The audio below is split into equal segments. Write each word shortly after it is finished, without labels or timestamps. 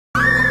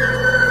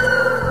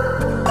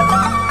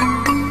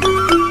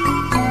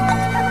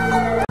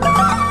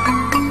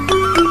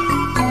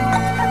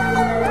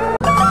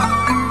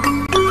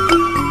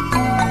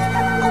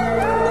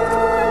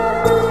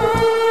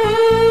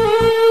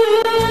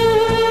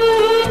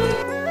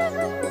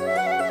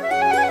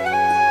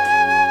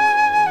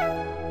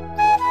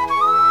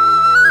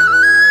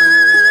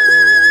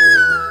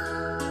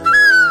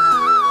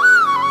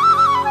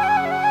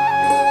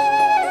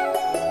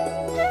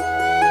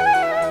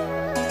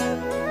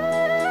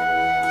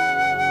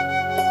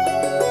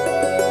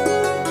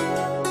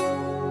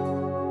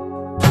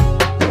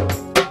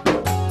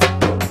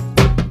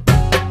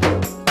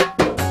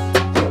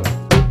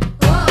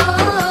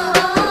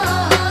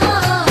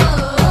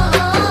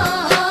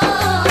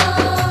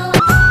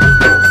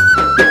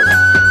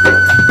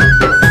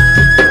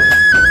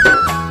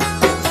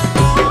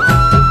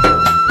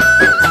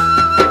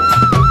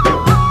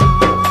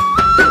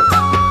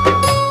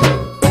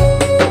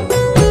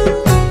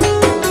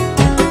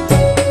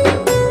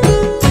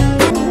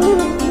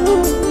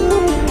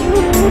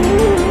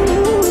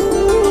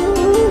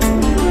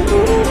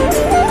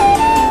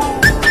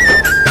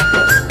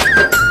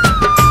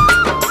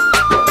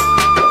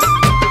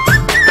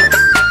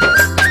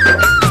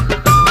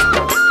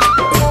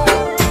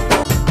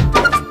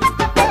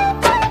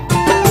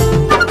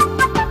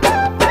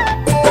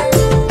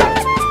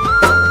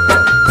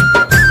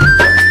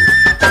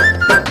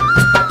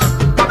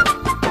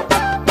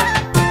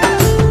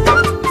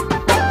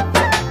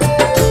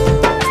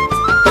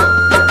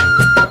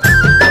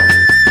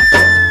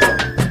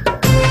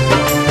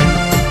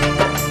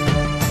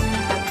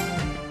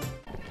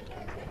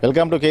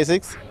Welcome to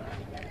K6.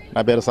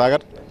 నా పేరు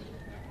సాగర్.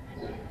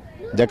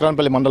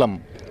 జక్రాన్పల్లి మండలం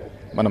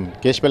మనం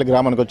కేశ్పల్లి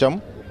గ్రామానికి వచ్చాము.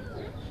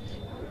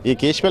 ఈ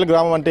కేశ్పల్లి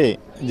గ్రామం అంటే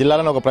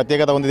జిల్లాలో ఒక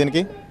ప్రత్యేకత ఉంది.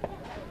 దీనికి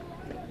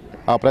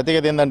ఆ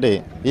ప్రత్యేకత ఏంటంటే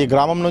ఈ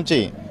గ్రామం నుంచి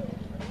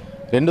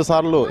 2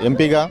 సార్లు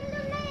ఎంపీగా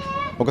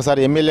ఒకసారి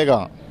ఎమ్మెల్యేగా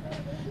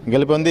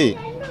గెలుపొంది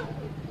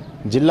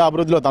జిల్లా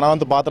అభివృద్ధిలో తన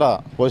వంతు పాత్ర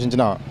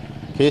పోషించిన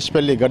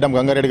కేశ్పల్లి గడ్డం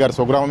గంగారెడ్డి గారి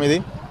స్వగ్రామం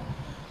ఇది.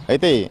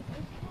 అయితే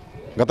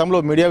గతంలో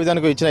మీడియా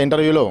విజన్కు ఇచ్చిన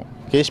ఇంటర్వ్యూలో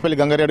కేశ్పల్లి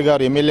గంగారెడ్డి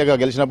గారు ఎమ్మెల్యేగా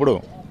గెలిచినప్పుడు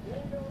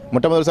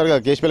మొట్టమొదటిసారిగా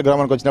కేశ్పల్లి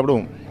గ్రామానికి వచ్చినప్పుడు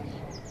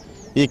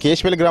ఈ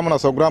కేశ్పల్లి గ్రామం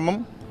స్వగ్రామం,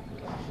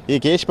 ఈ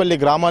కేశ్పల్లి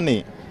గ్రామాన్ని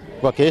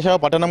ఒక కేశవ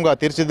పట్టణంగా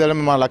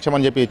తీర్చిదిద్దడమే మా లక్ష్యం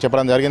అని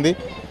చెప్పడం జరిగింది.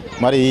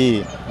 మరి ఈ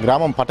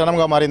గ్రామం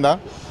పట్టణంగా మారిందా,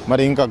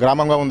 మరి ఇంకా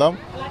గ్రామంగా ఉందా,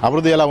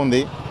 అభివృద్ధి ఎలా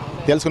ఉంది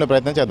తెలుసుకునే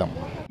ప్రయత్నం చేద్దాం.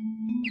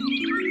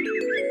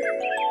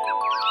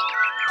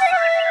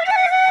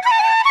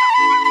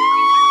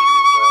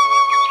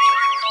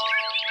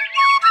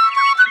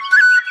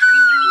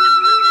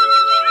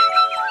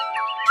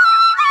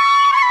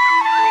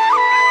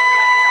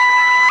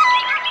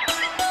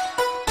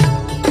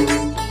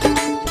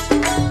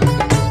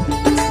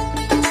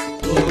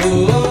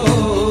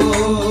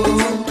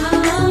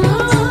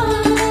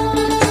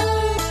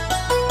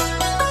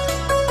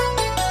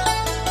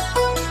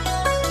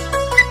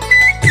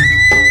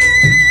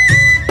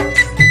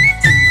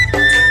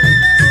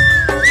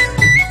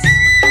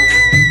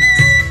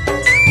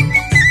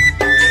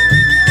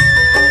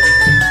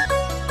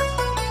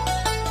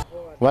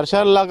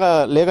 వర్షాలలాగా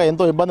లేక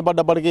ఎంతో ఇబ్బంది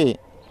పడ్డప్పటికీ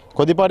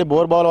కొద్దిపాటి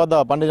బోర్బావుల వద్ద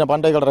పండిన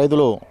పంట ఇక్కడ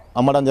రైతులు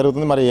అమ్మడం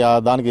జరుగుతుంది. మరి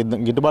దానికి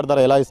గిట్టుబాటు ధర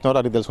ఎలా ఇస్తున్నారో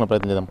అది తెలుసుకునే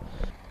ప్రయత్నం చేద్దాం.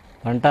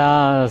 పంట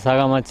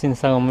సగం వచ్చింది,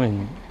 సగం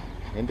పోయింది.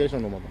 ఎంత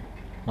వేసినావు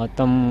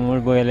మొత్తం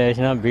 3 బోయలు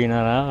వేసినా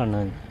బీనరా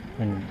అన్నది.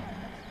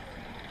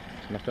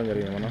 నష్టం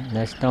జరిగింది,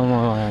 నష్టం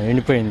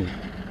ఎండిపోయింది,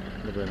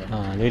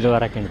 నీళ్ళు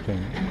వరకు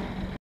ఎండిపోయింది.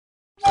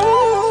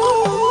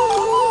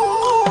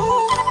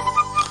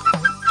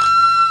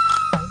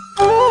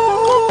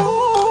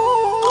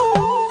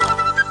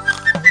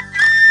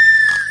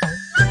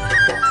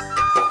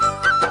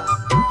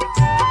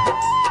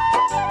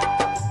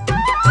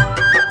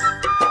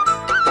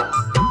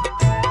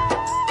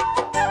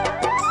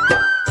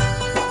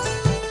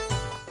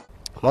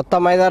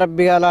 మొత్తం 5-6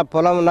 బిగాల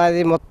పొలం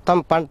ఉన్నది. మొత్తం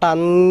పంట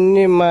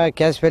అన్నీ మా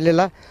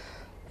కేశపల్లిలో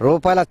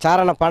రూపాయల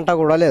చారణ పంట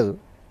కూడా లేదు.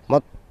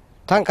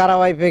 మొత్తం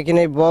ఖరాబ్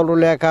అయిపోయినాయి. బోర్లు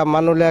లేక,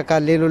 మన్ను లేక,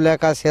 నీళ్ళు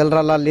లేక,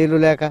 సెలరల నీళ్ళు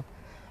లేక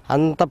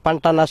అంత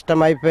పంట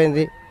నష్టం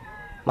అయిపోయింది.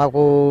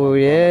 మాకు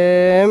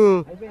ఏం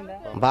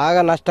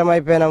బాగా నష్టం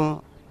అయిపోయినాము.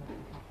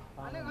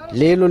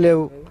 నీళ్ళు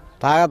లేవు,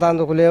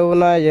 తాగతందుకు లేవు,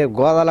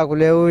 గోదాలకు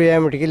లేవు,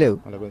 ఏమిటికి లేవు.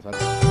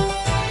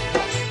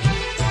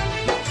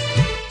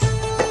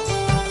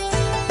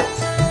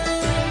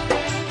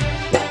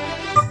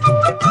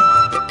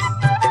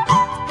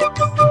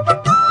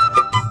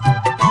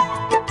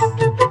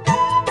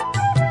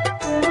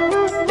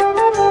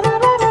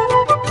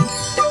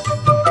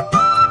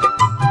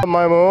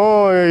 మేము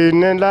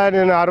ఇన్నేళ్ళ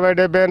నేను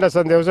 60-70 ఏళ్ళ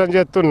వ్యవసాయం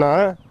చేస్తున్నా.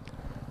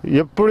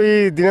 ఎప్పుడు ఈ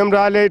దినం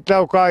రాలే. ఇట్లా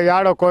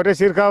ఒక కొర్రె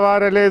సిరక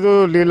వారలేదు,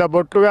 నీళ్ళ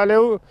బొట్లు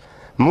కాలేవు.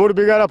 3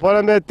 బిగాల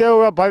పొలం వేస్తే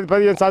ఒక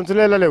 10-15 సంచులు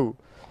వెళ్ళలేవు.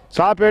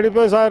 షాప్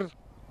ఎండిపోయింది సార్.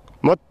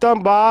 మొత్తం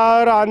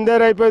బాగా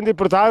అందరు అయిపోయింది.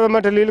 ఇప్పుడు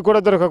తాగమంటే నీళ్ళు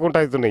కూడా దొరకకుండా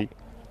అవుతున్నాయి.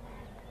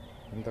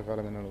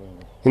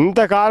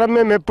 ఇంతకాలం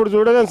మేము ఎప్పుడు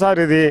చూడలేం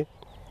సార్. ఇది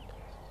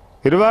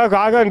 20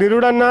 కాగా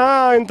నిరుడన్నా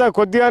ఇంత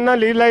కొద్దిగా అన్నా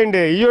నీళ్ళు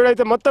అయిండే.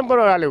 ఈయుడైతే మొత్తం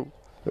కూడా రాలేవు.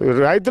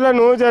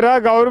 రైతులను జరా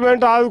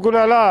గవర్నమెంట్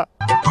ఆదుకునేలా.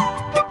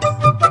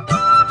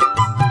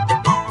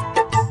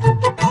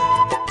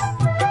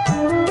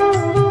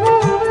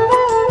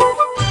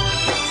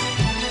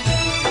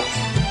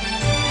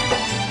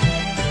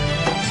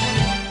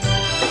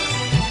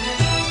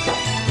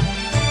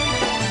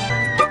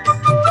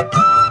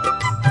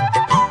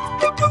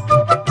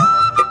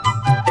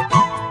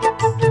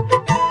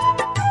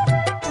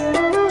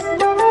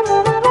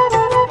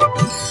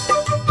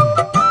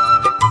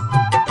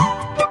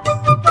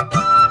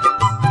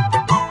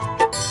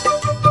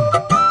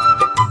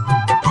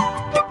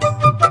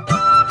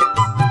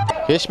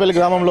 కేశ్పల్లి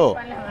గ్రామంలో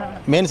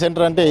మెయిన్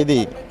సెంటర్ అంటే ఇది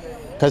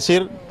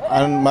కసీర్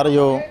అండ్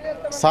మరియు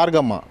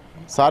సార్గమ్మ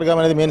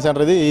అనేది మెయిన్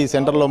సెంటర్. ఇది ఈ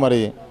సెంటర్లో మరి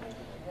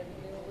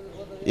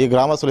ఈ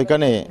గ్రామస్తులు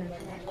ఇక్కడనే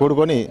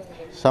కూడుకొని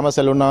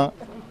సమస్యలు ఉన్నా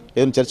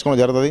ఏదైనా చర్చించుకోవడం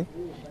జరుగుతుంది.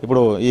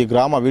 ఇప్పుడు ఈ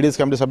గ్రామ వీడీస్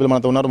కమిటీ సభ్యులు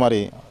మనతో ఉన్నారు. మరి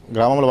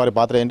గ్రామంలో వారి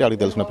పాత్ర ఏంటి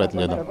అడిగి తెలుసుకునే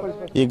ప్రయత్నం చేద్దాం.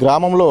 ఈ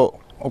గ్రామంలో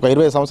ఒక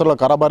 20 సంవత్సరాల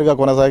కరాబారిగా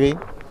కొనసాగి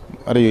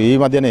మరియు ఈ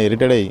మధ్యనే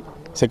రిటైర్డ్ అయ్యి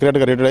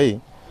సెక్రటరీగా రిటైర్డ్ అయ్యి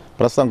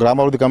ప్రస్తుతం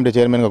గ్రామాభివృద్ధి కమిటీ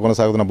చైర్మన్గా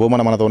కొనసాగుతున్న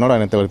భూమన మనతో ఉన్నాడు.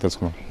 ఆయన ఎంతవరకు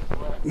తెలుసుకున్నాం.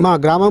 మా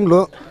గ్రామంలో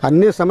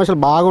అన్ని సమస్యలు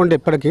బాగుండే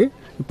ఇప్పటికి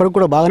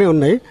కూడా బాగానే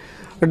ఉన్నాయి.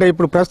 అంటే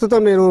ఇప్పుడు ప్రస్తుతం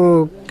నేను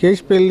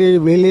కేశ్పల్లి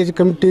విలేజ్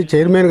కమిటీ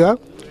చైర్మన్గా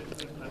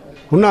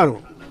ఉన్నాను.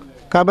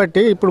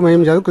 కాబట్టి ఇప్పుడు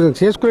మేము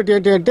చేసుకునేది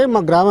ఏంటి అంటే మా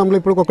గ్రామంలో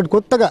ఇప్పుడు ఒకటి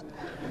కొత్తగా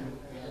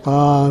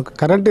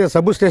కరెంటు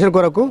సబ్ స్టేషన్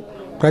కొరకు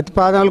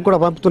ప్రతిపాదనలు కూడా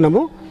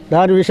పంపుతున్నాము.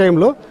 దాని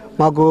విషయంలో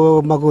మాకు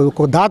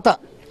ఒక దాత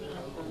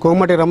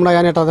కోమటి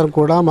రమణయ్య అనే అతను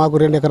కూడా మాకు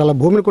 2 ఎకరాల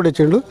భూమిని కూడా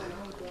ఇచ్చిండు.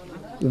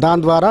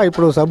 దాని ద్వారా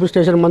ఇప్పుడు సబ్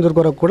స్టేషన్ మంజూరు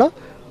కొరకు కూడా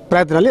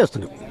ప్రయత్నాలు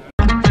చేస్తున్నాం.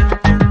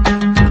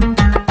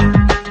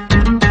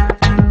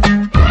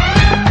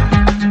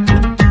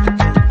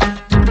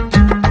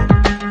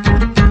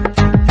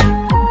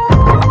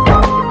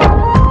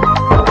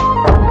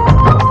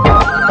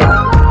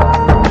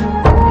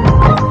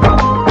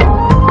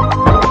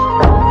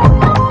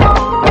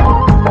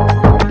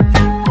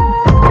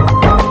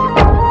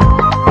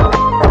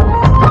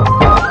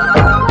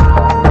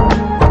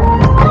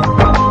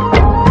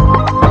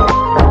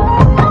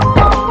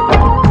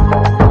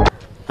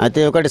 అయితే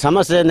ఒకటి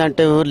సమస్య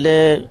ఏంటంటే ఊర్లే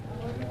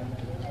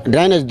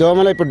డ్రైనేజ్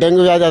దోమలు ఇప్పుడు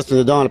డెంగ్యూ వ్యాధి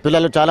వస్తుంది. దోమలు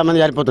పిల్లలు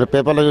చాలామంది చనిపోతారు,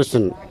 పేపర్లో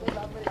చూస్తుంది.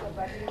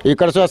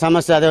 ఇక్కడ సో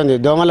సమస్య అదే ఉంది.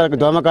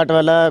 దోమ కాటు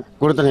వల్ల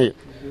కుడుతున్నాయి.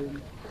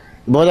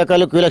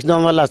 బోధకాలు క్యూలెక్స్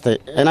దోమ వల్ల వస్తాయి.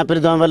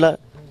 ఎనాపిరి దోమ వల్ల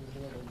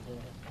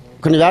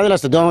కొన్ని వ్యాధులు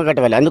వస్తాయి దోమ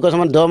కాటు వల్ల. అందుకోసం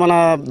దోమల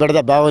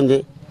బెడద బాగుంది.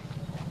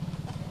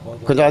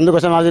 కొంచెం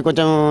అందుకోసం అది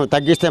కొంచెం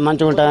తగ్గిస్తే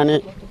మంచిగా ఉంటుందని.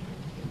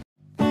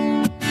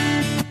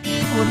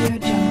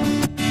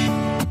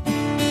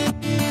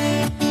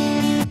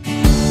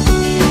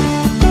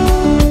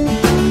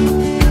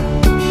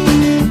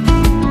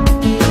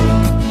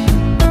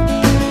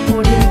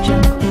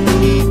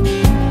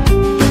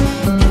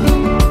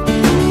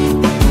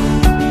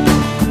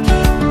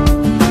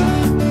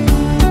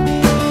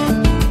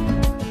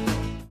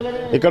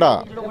 ఇక్కడ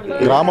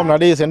గ్రామం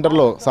నడి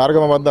సెంటర్లో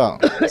సారగమ వద్ద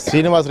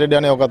శ్రీనివాస్ రెడ్డి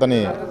అనే ఒక అతని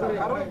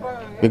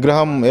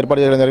విగ్రహం ఏర్పాటు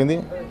చేయడం జరిగింది.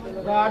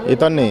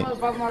 ఇతన్ని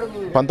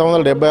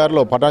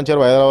 1976లో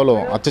పటాన్చెరు హైదరాబాద్లో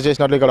హత్య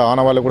చేసినట్లు ఇక్కడ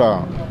ఆనవాళ్ళు కూడా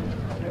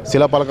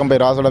శిలాపలకంపై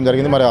రాసడం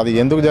జరిగింది. మరి అది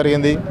ఎందుకు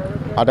జరిగింది,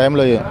 ఆ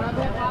టైంలో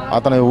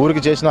అతని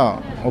ఊరికి చేసిన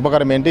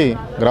ఉపకారం ఏంటి,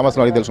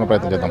 గ్రామస్తులు అడిగి తెలుసుకునే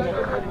ప్రయత్నం చేద్దాం.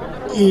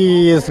 ఈ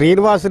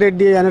శ్రీనివాస్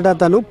రెడ్డి అనే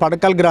అతను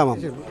పడకల్ గ్రామం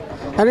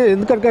అని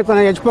ఎందుకంటే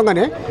తను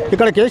ఎంచుకోగానే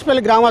ఇక్కడ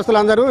కేశపల్లి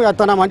గ్రామస్తులందరూ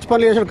తన మంచి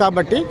పనులు చేశాడు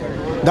కాబట్టి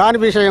దాని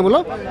విషయంలో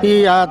ఈ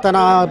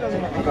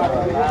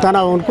తన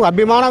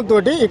అభిమానంతో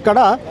ఇక్కడ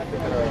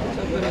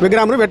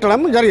విగ్రహం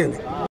పెట్టడం జరిగింది.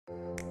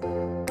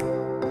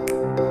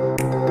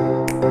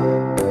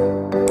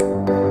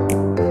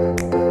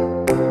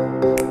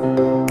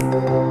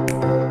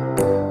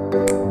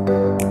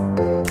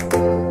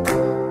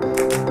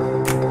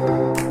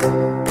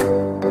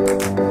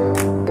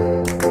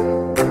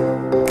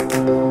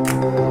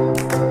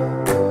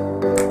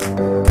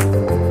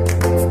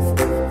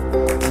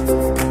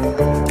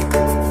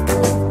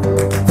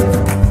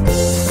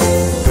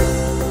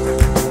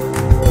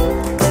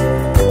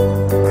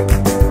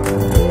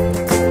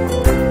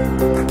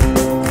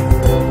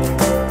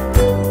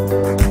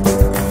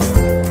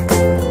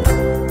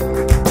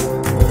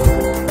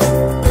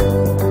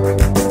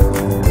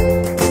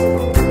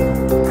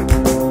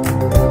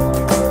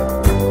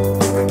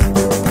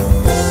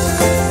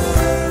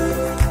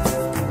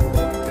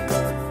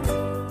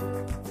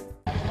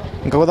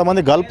 ఇంకా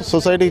కొంతమంది గల్ఫ్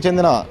సొసైటీకి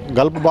చెందిన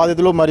గల్ఫ్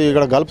బాధితులు మరియు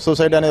ఇక్కడ గల్ఫ్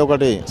సొసైటీ అనే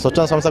ఒకటి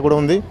స్వచ్ఛంద సంస్థ కూడా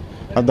ఉంది.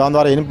 దాని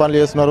ద్వారా ఎన్ని పనులు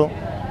చేస్తున్నారు,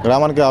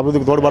 గ్రామానికి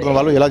అభివృద్ధికి తోడ్పడుతున్న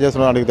వాళ్ళు ఎలా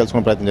చేస్తున్నారు అడిగి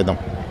తెలుసుకునే ప్రయత్నం చేద్దాం.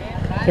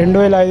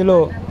 2005లో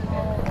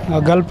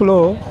గల్ఫ్లో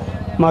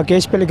మా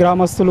కేశపల్లి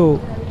గ్రామస్తులు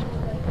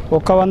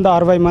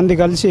 160 మంది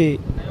కలిసి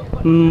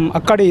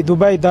అక్కడి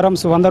దుబాయ్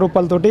ధరమ్స్ 100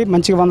 రూపాయలతోటి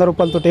మంచిగా 100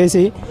 రూపాయలతో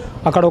వేసి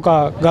అక్కడ ఒక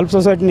గల్ఫ్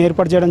సొసైటీని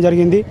ఏర్పాటు చేయడం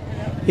జరిగింది.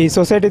 ఈ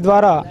సొసైటీ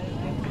ద్వారా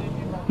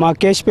మా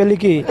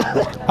కేశపల్లికి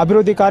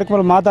అభివృద్ధి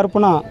కార్యక్రమాలు మా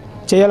తరపున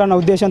చేయాలన్న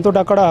ఉద్దేశంతో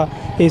అక్కడ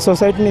ఈ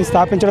సొసైటీని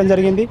స్థాపించడం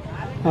జరిగింది.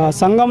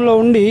 సంఘంలో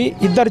ఉండి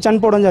 2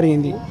 చనిపోవడం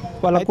జరిగింది.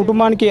 వాళ్ళ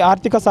కుటుంబానికి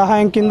ఆర్థిక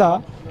సహాయం కింద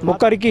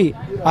ఒక్కరికి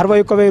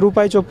 61,000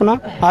 రూపాయల చొప్పున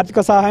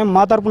ఆర్థిక సహాయం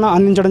మా తరపున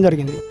అందించడం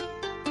జరిగింది.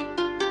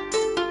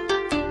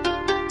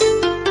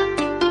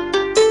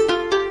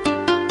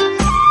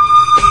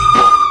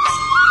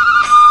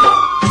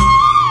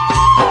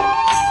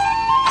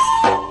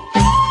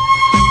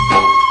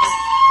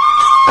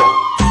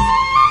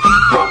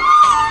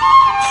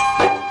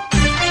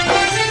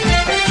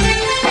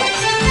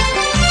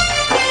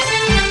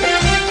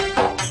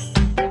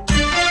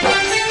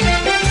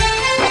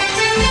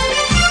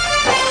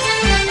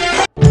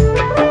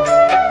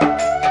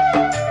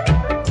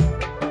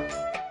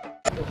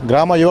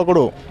 గ్రామ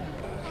యువకుడు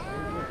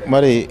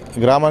మరి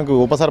గ్రామానికి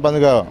ఉప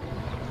సర్పంచ్గా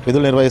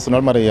విధులు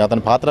నిర్వహిస్తున్నాడు. మరి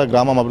అతని పాత్ర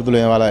గ్రామం అభివృద్ధిలో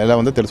ఎలా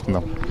ఉందో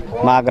తెలుసుకుందాం.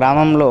 మా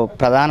గ్రామంలో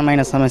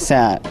ప్రధానమైన సమస్య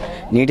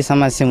నీటి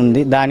సమస్య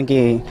ఉంది. దానికి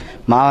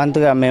మా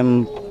వంతుగా మేము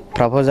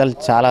ప్రపోజల్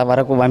చాలా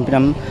వరకు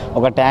పంపినాం.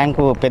 ఒక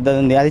ట్యాంకు పెద్దది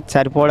ఉంది, అది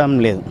సరిపోవడం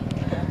లేదు.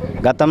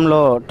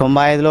 గతంలో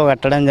 95లో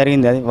కట్టడం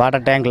జరిగింది, అది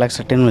వాటర్ ట్యాంక్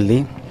 1,00,000 టన్నులది.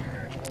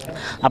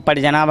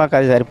 అప్పటి జనాభాకు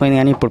అది సరిపోయింది,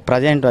 కానీ ఇప్పుడు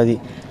ప్రజెంట్ అది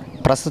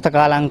ప్రస్తుత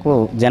కాలంకు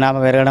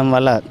జనాభా పెరగడం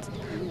వల్ల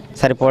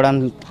సరిపోవడం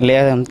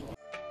లేదు.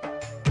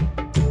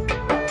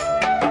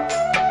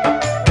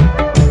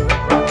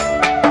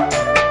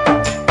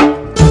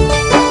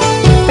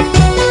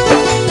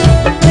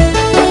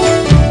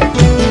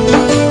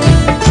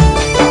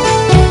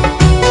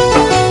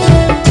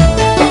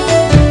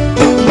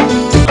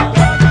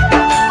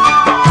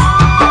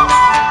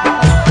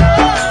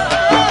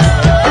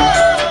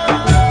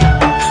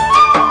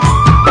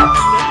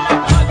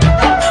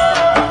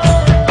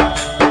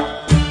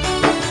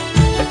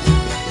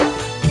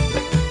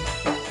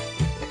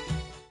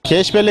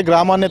 కేశపల్లి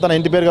గ్రామాన్ని తన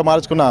ఇంటి పేరుగా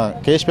మార్చుకున్న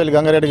కేశపల్లి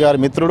గంగారెడ్డి గారి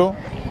మిత్రుడు,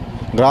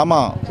 గ్రామ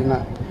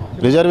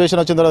రిజర్వేషన్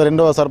వచ్చిన తర్వాత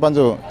 2వ సర్పంచ్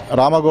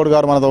రామగౌడ్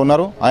గారు మనతో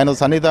ఉన్నారు. ఆయన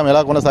సన్నిహితం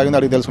ఎలా కొనసాగిందో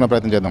అడిగి తెలుసుకునే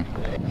ప్రయత్నం చేద్దాం.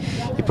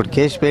 ఇప్పుడు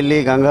కేశపల్లి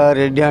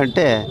గంగారెడ్డి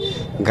అంటే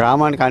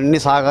గ్రామానికి అన్ని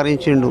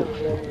సహకరించిండు,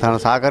 తను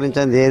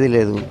సహకరించింది ఏది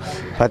లేదు.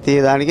 ప్రతి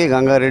దానికి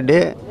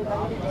గంగారెడ్డి.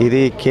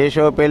 ఇది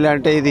కేశవపల్లి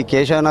అంటే ఇది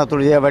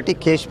కేశవనాథుడు చేయబట్టి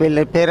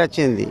కేశపల్లి పేరు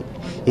వచ్చింది.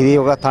 ఇది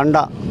ఒక తండ,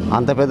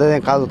 అంత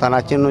పెద్దదేం కాదు. తను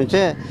వచ్చిన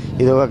నుంచే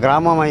ఇది ఒక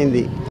గ్రామం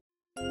అయింది.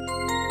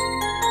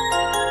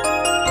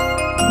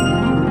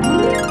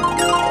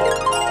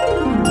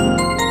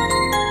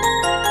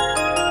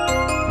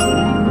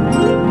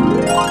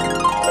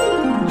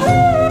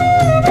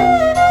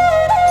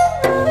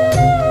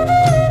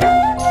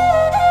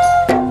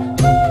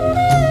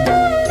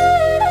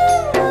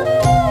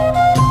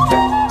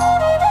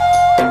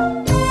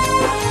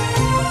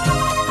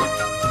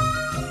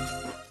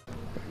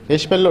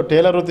 కేశపల్లిలో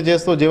టైలర్ వృత్తి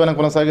చేస్తూ జీవనం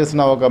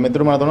కొనసాగిస్తున్న ఒక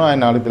మిత్రుడు మనతో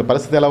ఆయన అడిగి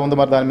పరిస్థితి ఎలా ఉంది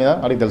మరి దాని మీద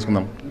అడిగి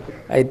తెలుసుకుందాం.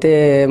 అయితే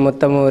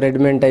మొత్తము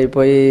రెడీమేడ్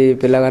అయిపోయి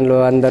పిల్లగాళ్ళు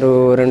అందరూ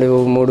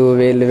 2-3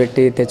 వేలు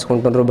పెట్టి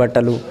తెచ్చుకుంటున్నారు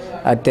బట్టలు.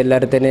 అది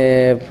తెల్లారితేనే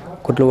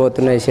కుట్లు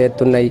పోతున్నాయి,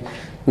 చేస్తున్నాయి.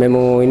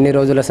 మేము ఇన్ని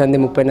రోజుల సంది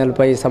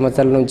 30-40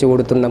 సంవత్సరాల నుంచి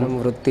ఉడుతున్నాం.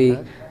 వృత్తి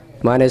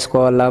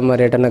మానేసుకోవాలా,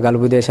 మరి ఎటన్నా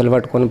గలుపు దేశాలు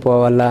పట్టుకొని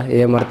పోవాలా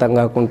ఏం అర్థం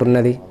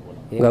కాకుంటున్నది.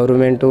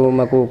 గవర్నమెంటు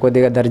మాకు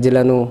కొద్దిగా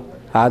దర్జీలను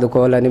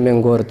ఆదుకోవాలని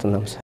మేము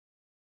కోరుతున్నాం సార్.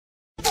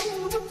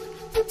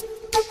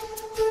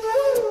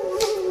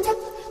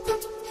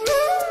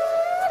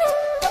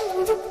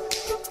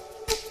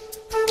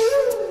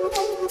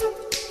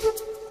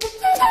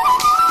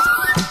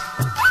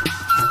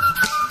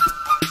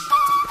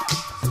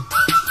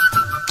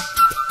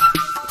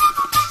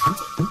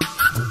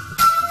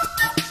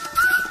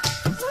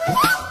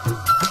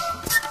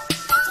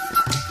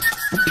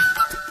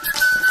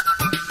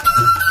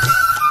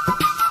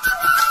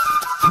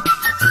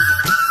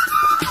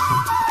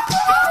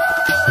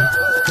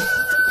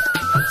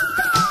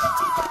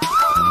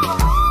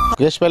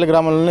 కేశపల్లి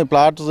గ్రామంలోని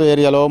ప్లాట్స్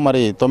ఏరియాలో మరి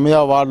 9వ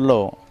వార్డులో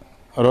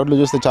రోడ్లు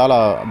చూస్తే చాలా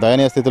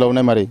దయనీయ స్థితిలో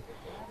ఉన్నాయి. మరి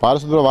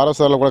పారిశుద్ధ్య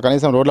వారసులు కూడా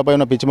కనీసం రోడ్లపై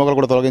ఉన్న పిచ్చి మొక్కలు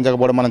కూడా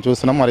తొలగించకపోవడం మనం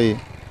చూస్తున్నాం. మరి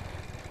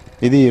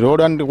ఇది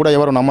రోడ్ అంటే కూడా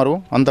ఎవరు నమ్మరు,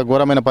 అంత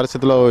ఘోరమైన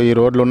పరిస్థితిలో ఈ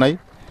రోడ్లు ఉన్నాయి.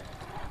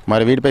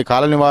 మరి వీటిపై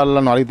కాలనీ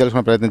వాళ్ళను అడిగి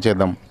తెలుసుకునే ప్రయత్నం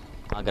చేద్దాం.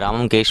 మా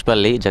గ్రామం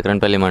కేశపల్లి,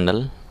 జకరన్పల్లి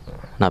మండల్.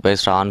 నా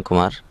పేరు శ్రావణ్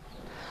కుమార్.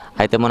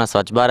 అయితే మన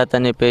స్వచ్ఛ భారత్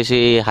అని చెప్పేసి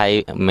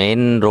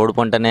మెయిన్ రోడ్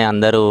పొంటనే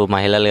అందరూ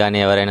మహిళలు కానీ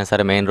ఎవరైనా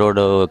సరే మెయిన్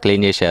రోడ్డు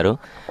క్లీన్ చేశారు.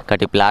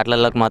 కాబట్టి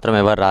ప్లాట్లలోకి మాత్రం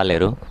ఎవరు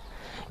రాలేరు.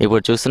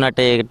 ఇప్పుడు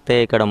చూస్తున్నట్టయితే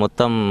ఇక్కడ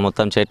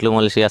మొత్తం చెట్లు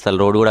మొలిసి అసలు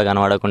రోడ్ కూడా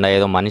కనబడకుండా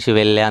ఏదో మనిషి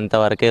వెళ్ళేంత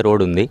వరకే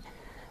రోడ్ ఉంది.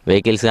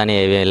 వెహికల్స్ కానీ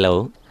ఏవి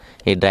వెళ్ళవు.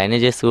 ఈ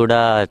డ్రైనేజెస్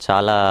కూడా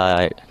చాలా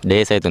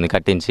డేస్ అవుతుంది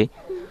కట్టించి,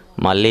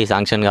 మళ్ళీ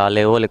శాంక్షన్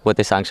కాలేవో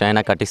లేకపోతే శాంక్షన్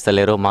అయినా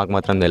కట్టిస్తలేరో మాకు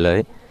మాత్రం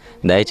తెలియదు.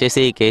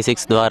 దయచేసి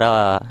K6 ద్వారా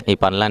ఈ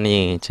పనులన్నీ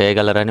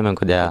చేయగలరని మేము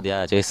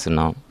కొద్దిగా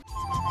చేస్తున్నాం.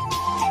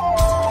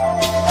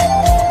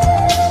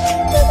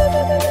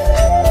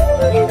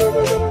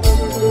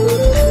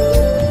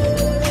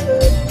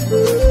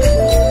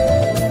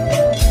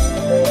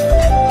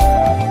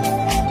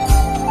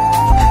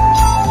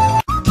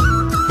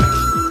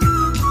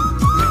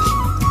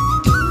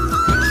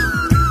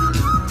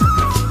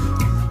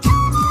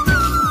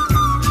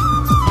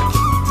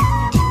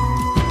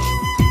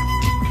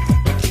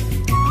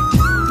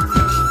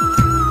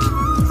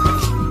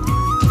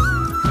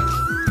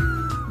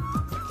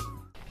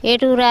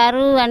 ఎటు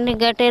రారు, అన్ని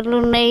గటెర్లు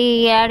ఉన్నాయి,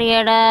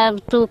 ఏడ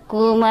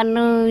తుక్కు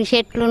మన్ను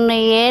చెట్లు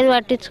ఉన్నాయి, ఏది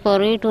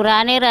పట్టించుకోరు. ఇటు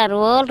రానే రారు,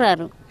 ఓళ్ళు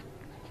రారు.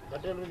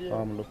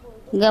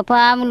 ఇంకా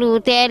పాములు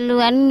తేళ్ళు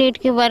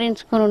అన్నిటికీ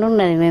భరించుకుని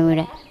ఉన్నది మేము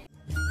ఇక్కడ.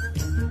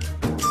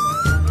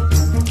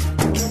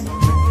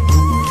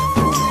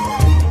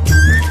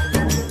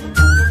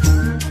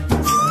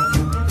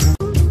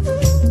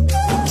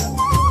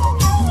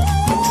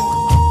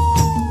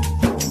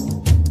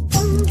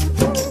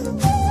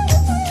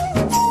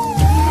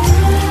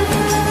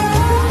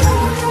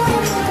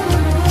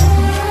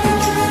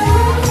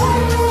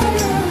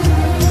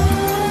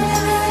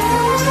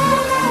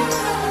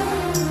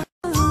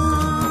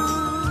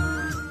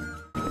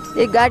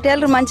 ఈ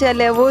ఘాట్యాలు మంచిగా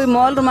లేవు, ఈ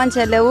మోళ్ళు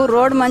మంచిగా లేవు,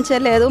 రోడ్డు మంచిగా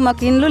లేదు,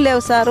 మాకు ఇండ్లు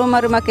లేవు సారు.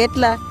 మరి మాకు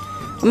ఎట్లా?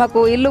 మాకు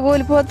ఇల్లు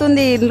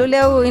కూలిపోతుంది, ఇండ్లు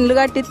లేవు, ఇండ్లు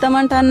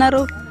కట్టిస్తామంట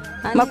అన్నారు.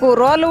 మాకు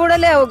రోడ్లు కూడా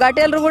లేవు,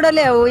 ఘాట్యాలు కూడా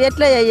లేవు.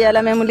 ఎట్లా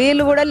చెయ్యాలా మేము?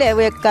 నీళ్ళు కూడా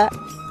లేవు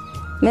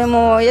మేము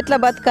ఎట్లా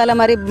బతకాలా?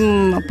 మరి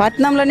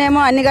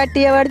పట్టణంలోనేమో అన్ని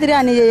కట్టియబడితే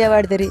అన్ని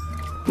చేయబడితే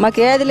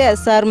మాకు ఏది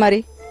లేదు సార్.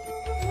 మరి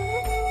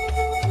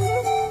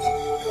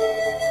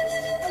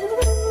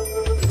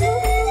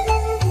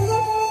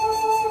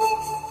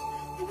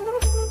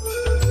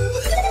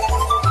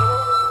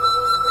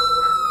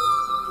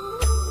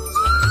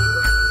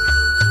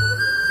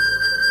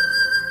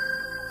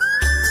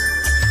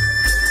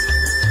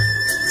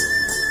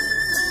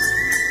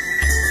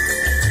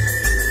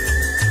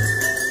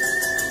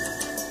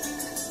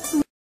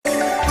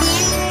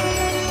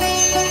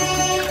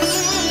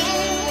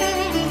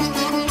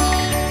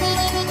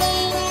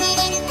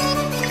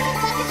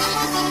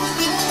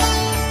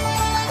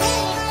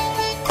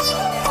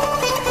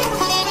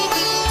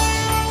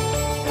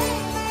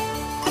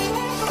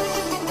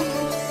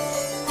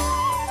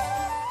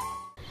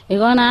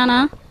ఇగో నాన్న,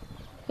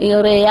 ఇక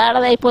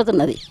ఏడాది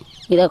అయిపోతున్నది.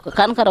 ఇది ఒక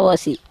కనకర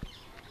పోసి,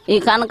 ఈ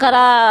కనకర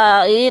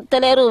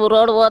ఈత్తలేరు,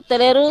 రోడ్డు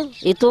పోతలేరు.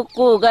 ఈ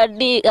తుక్కు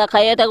గడ్డి ఆ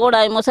కయ్యట కూడా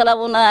ముసలా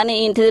ఉన్నదని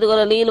ఇంటి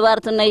తిరుగులో నీళ్ళు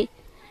పారుతున్నాయి.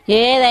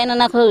 ఏదైనా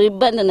నాకు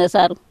ఇబ్బంది ఉంది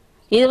సార్.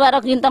 ఇది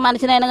వరకు ఇంత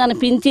మనిషినైనా కానీ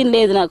పింఛన్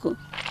లేదు నాకు.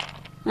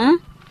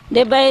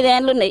 75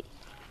 ఏళ్ళు ఉన్నాయి.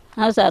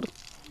 అవును సార్.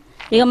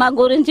 ఇక మా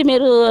గురించి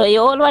మీరు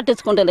ఎవరు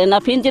పట్టించుకుంటలేదు.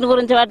 నా పింఛన్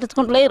గురించి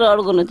పట్టించుకుంటలే, ఈ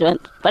రోడ్డు గురించి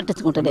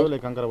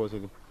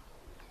పట్టించుకుంటలేదు.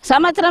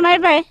 సంవత్సరం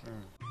అయిపోయి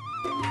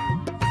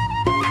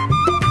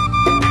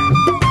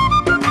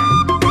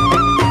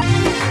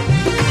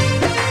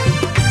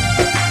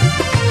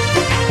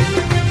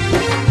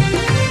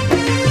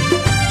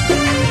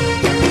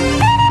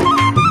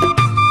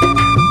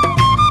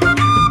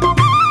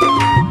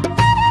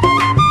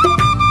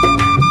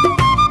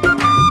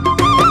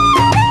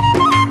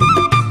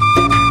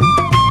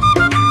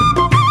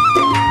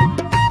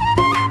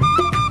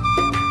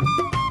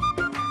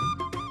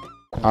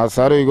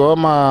సార్ ఇగో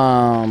మా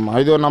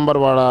 5వ నంబర్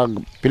వాడ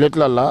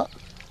పిల్లెట్లల్లా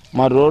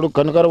మా రోడ్డు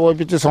కనుకర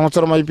పోపించి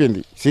సంవత్సరం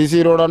అయిపోయింది. సీసీ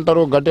రోడ్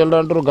అంటారు, గట్టెలు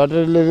అంటారు,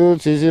 గట్టెలు లేదు,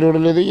 సీసీ రోడ్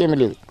లేదు, ఏమీ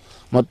లేదు.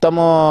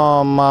 మొత్తము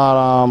మా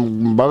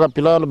బాగా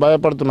పిల్లలు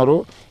భయపడుతున్నారు.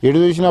 ఎటు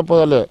చూసినా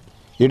పొదలే,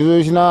 ఎటు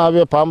చూసినా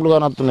అవే పాములు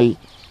కానొస్తున్నాయి.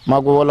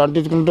 మాకు వాళ్ళు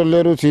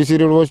అంటించుకుంటలేరు, సీసీ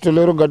రోడ్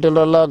పోసేటలేరు,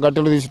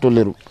 గట్టెలు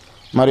తీసేటలేరు.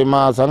 మరి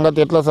మా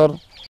సంగతి ఎట్లా సార్?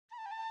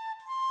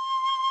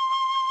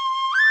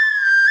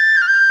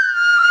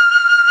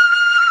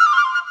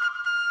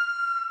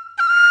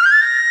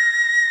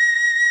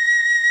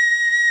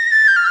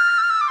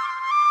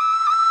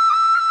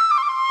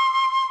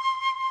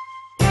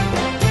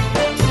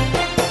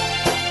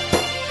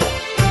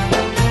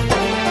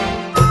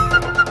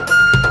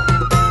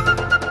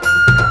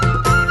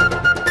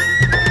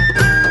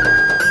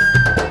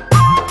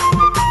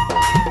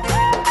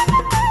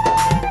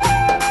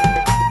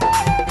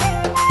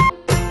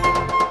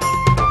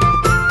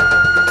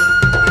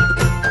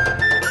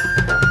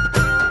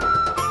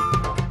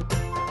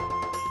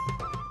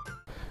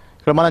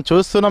 ఇక్కడ మనం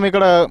చూస్తున్నాం,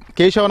 ఇక్కడ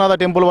కేశవనాథ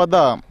టెంపుల్ వద్ద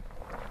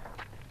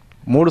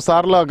 3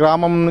 సార్ల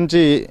గ్రామం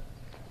నుంచి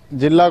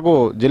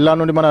జిల్లా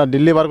నుండి మన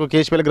ఢిల్లీ వరకు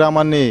కేశపల్లి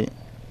గ్రామాన్ని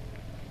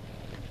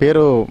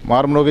పేరు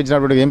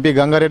మారుమ్రోగించినటువంటి ఎంపీ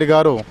గంగారెడ్డి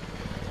గారు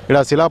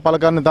ఇక్కడ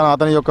శిలాఫలకాన్ని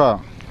అతని యొక్క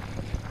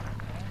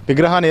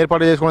విగ్రహాన్ని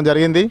ఏర్పాటు చేసుకోవడం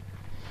జరిగింది.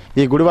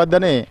 ఈ గుడి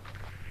వద్దనే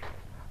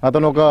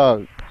అతను ఒక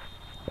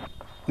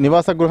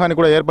నివాస గృహాన్ని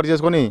కూడా ఏర్పాటు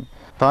చేసుకొని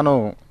తాను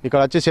ఇక్కడ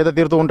వచ్చి సేద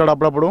తీరుతూ ఉంటాడు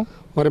అప్పుడప్పుడు.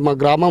 మరి మా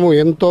గ్రామము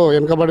ఎంతో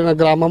వెనుకబడిన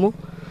గ్రామము.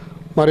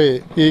 మరి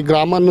ఈ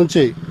గ్రామం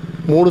నుంచి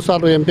 3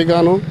 సార్లు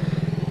ఎంపీగాను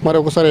మరి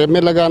ఒకసారి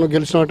ఎమ్మెల్యేగాను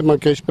గెలిచినట్టు మా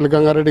కేశపల్లి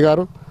గంగారెడ్డి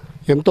గారు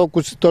ఎంతో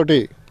కృషితోటి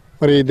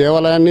మరి ఈ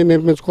దేవాలయాన్ని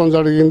నిర్మించుకోవడం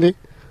జరిగింది.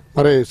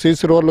 మరి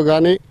సీసీ రోడ్లు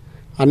కానీ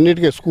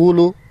అన్నిటికీ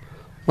స్కూలు,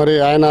 మరి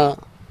ఆయన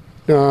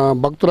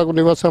భక్తులకు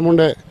నివాసం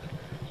ఉండే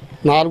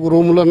 4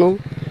 రూములను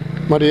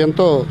మరి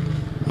ఎంతో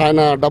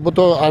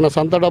ఆయన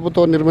సొంత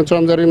డబ్బుతో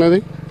నిర్మించడం జరిగినది.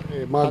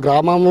 మా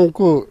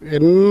గ్రామంకు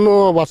ఎన్నో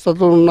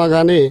వసతులు ఉన్నా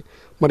కానీ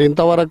మరి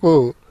ఇంతవరకు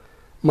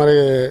మరి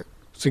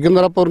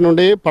సికింద్రాపూర్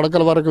నుండి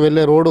పడకల వరకు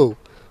వెళ్ళే రోడ్డు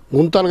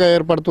గుంతలుగా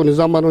ఏర్పడుతూ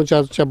నిజామాబాద్ నుంచి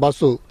వచ్చే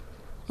బస్సు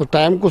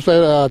టైంకు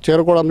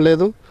చేరుకోవడం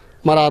లేదు.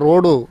 మరి ఆ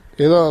రోడ్డు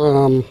ఏదో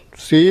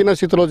సీన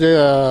స్థితిలో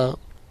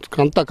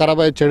అంతా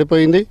ఖరాబ్ అయి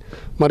చెడిపోయింది.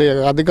 మరి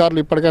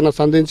అధికారులు ఇప్పటికైనా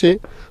సంధించి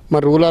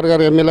మరి రూరల్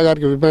గారు ఎమ్మెల్యే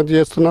గారికి విజ్ఞప్తి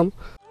చేస్తున్నాం.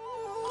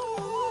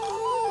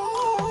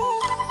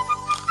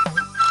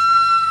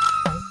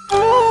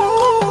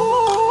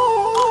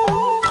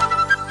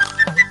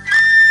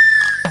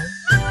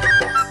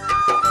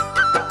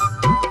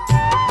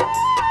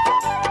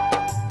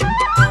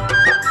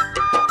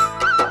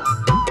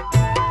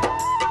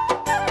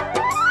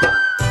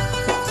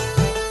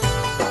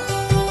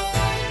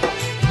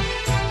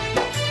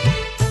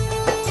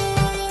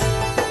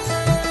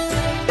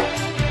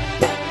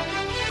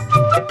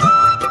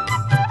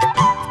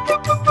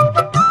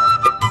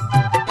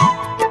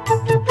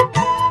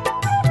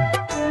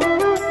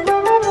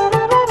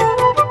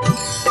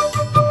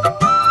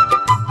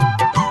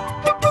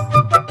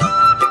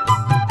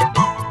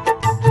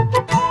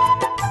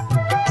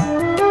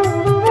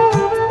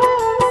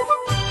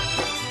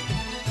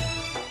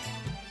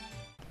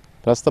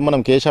 ప్రస్తుతం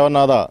మనం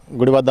కేశవనాథ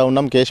గుడి వద్ద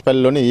ఉన్నాం.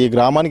 కేశపల్లిలోని ఈ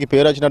గ్రామానికి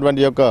పేరు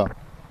వచ్చినటువంటి యొక్క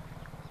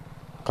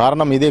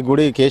కారణం ఇదే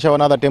గుడి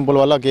కేశవనాథ టెంపుల్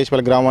వల్ల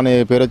కేశపల్లి గ్రామం అనే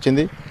పేరు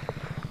వచ్చింది.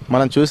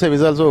 మనం చూసే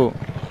విజువల్స్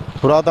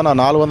పురాతన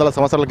 400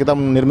 సంవత్సరాల క్రితం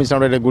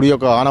నిర్మించినటువంటి గుడి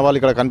యొక్క ఆనవాళ్ళు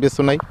ఇక్కడ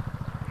కనిపిస్తున్నాయి.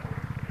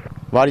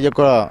 వారి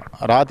యొక్క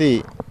రాతి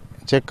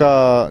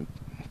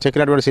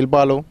చెక్కినటువంటి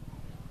శిల్పాలు,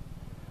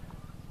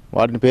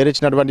 వాటిని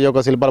పేరిచ్చినటువంటి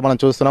యొక్క శిల్పాలు మనం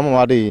చూస్తున్నాము.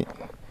 వాటి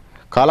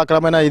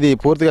కాలక్రమేణా ఇది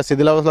పూర్తిగా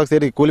శిథిలావస్థలకు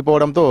చేరి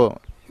కూలిపోవడంతో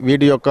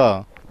వీటి యొక్క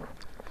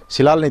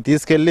శిలాల్ని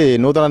తీసుకెళ్ళి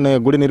నూతన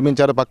గుడి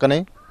నిర్మించారు పక్కనే.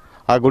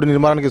 ఆ గుడి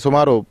నిర్మాణానికి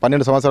సుమారు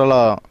 12 సంవత్సరాల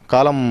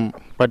కాలం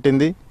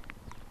పట్టింది.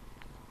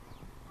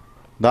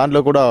 దాంట్లో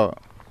కూడా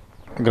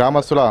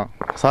గ్రామస్తుల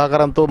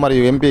సహకారంతో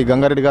మరియు ఎంపీ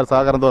గంగారెడ్డి గారి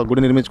సహకారంతో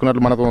గుడి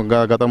నిర్మించుకున్నట్లు మనకు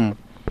గతం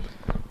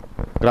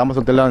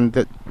గ్రామస్తులు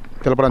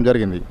తెలపడం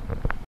జరిగింది.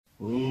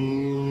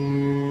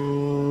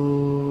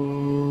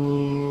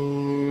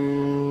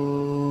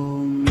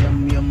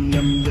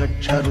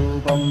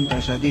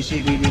 దశదిశి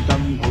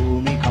విదితం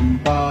భూమి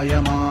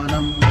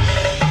కంపాయమానం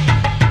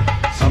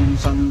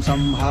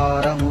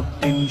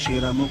సంహారమూర్తిం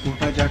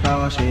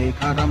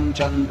శిరముకుటజటాశేఖరం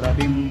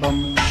చంద్రబింబం.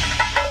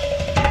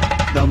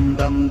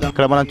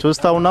 ఇక్కడ మనం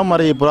చూస్తూ ఉన్నాం.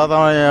 మరి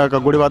పురాతన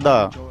యొక్క గుడి వద్ద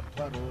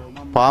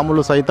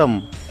పాములు సైతం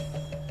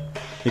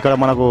ఇక్కడ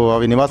మనకు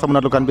అవి నివాసం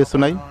ఉన్నట్లు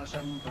కనిపిస్తున్నాయి.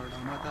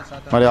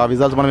 మరి ఆ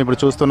విజువల్స్ మనం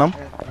ఇప్పుడు చూస్తున్నాం.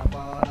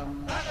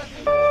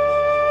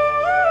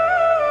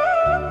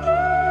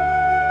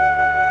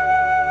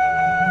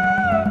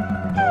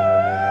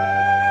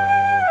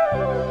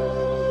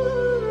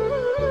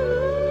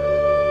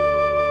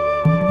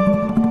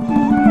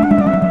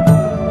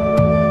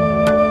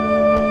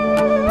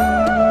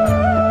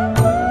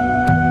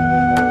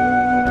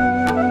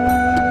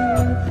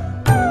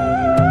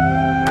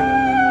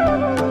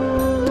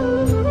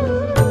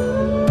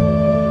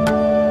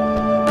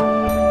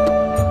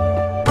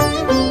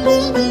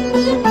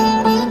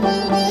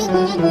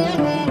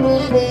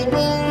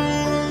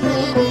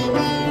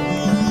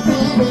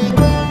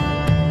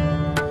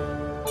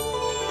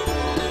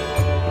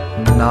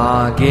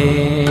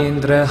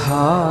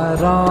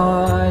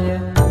 नागेन्द्रहाराय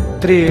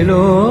त्रिलोचनाय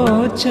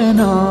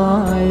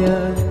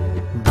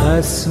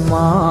भस्माङ्गरागाय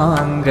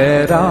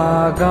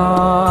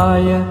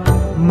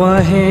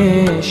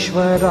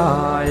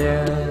महेश्वराय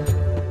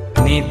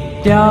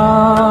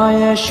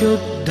नित्याय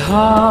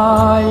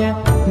शुद्धाय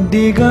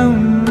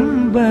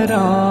दिगम्बराय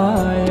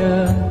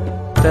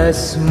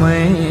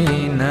तस्मै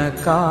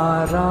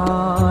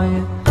नकाराय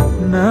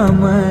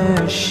नमः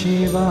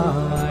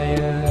शिवाय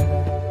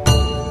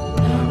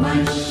नमः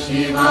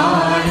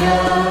शिवाय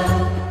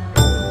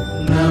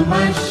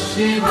नमः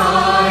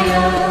शिवाय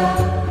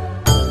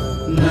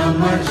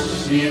नमः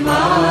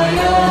शिवाय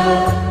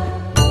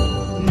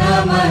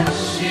नमः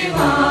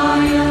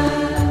शिवाय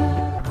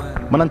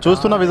మనం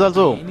చూస్తున్న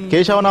విజువల్స్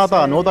కేశవనాథ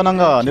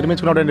నూతనంగా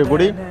నిర్మించుకున్నటువంటి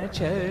గుడి.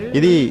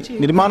 ఇది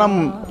నిర్మాణం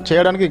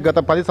చేయడానికి గత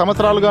 10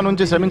 సంవత్సరాలుగా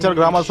నుంచి శ్రమించారు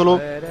గ్రామస్తులు.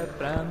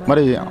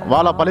 మరి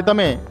వాళ్ళ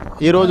ఫలితమే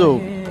ఈరోజు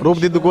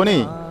రూపుదిద్దుకొని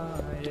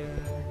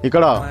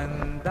ఇక్కడ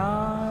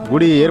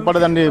గుడి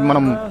ఏర్పడదని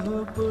మనం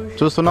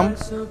చూస్తున్నాం.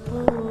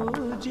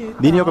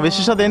 దీని యొక్క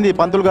విశిష్టత ఏంది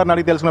పంతులు గారిని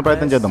అడిగి తెలుసుకునే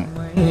ప్రయత్నం చేద్దాం.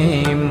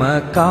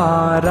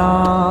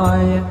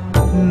 మకారాయ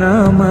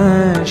నమః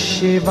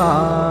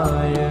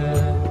శివాయ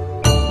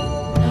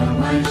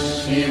नमः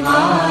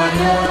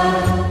शिवाय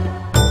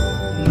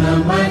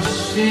नमः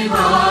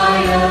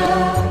शिवाय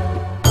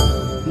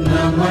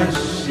नमः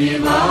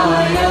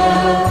शिवाय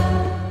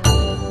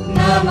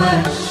नमः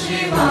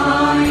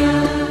शिवाय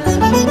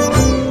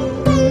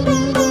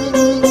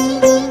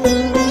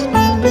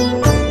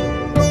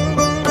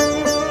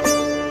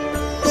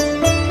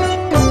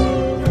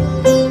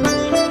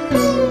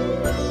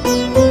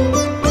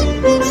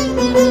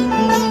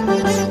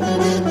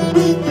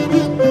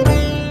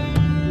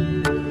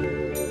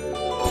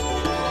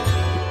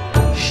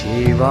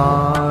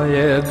शिवाय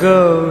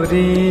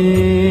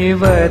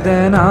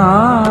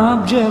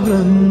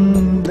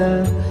गौरीवदनाब्जवृन्द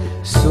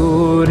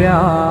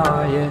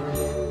सूर्याय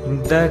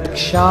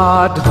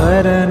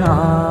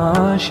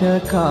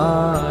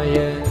दक्षाध्वरनाशकाय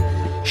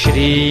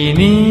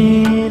श्रीनीलकण्ठाय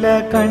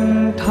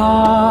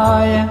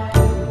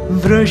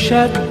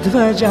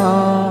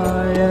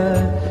वृषध्वजाय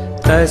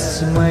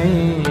तस्मै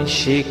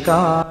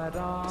शिकाराय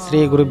శ్రీ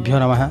గురుభ్యో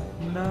నమః.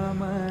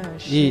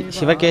 ఈ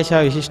శివకేశవ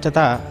విశిష్టత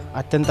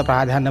అత్యంత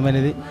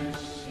ప్రాధాన్యమైనది.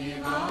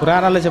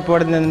 పురాణాల్లో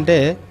చెప్పబడింది ఏంటంటే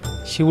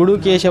శివుడు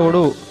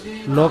కేశవుడు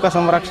లోక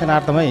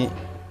సంరక్షణార్థమై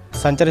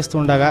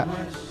సంచరిస్తుండగా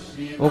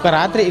ఒక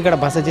రాత్రి ఇక్కడ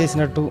బస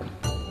చేసినట్టు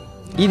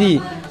ఇది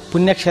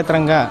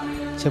పుణ్యక్షేత్రంగా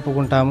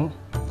చెప్పుకుంటాము.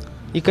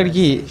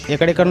 ఇక్కడికి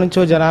ఎక్కడెక్కడి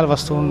నుంచో జనాలు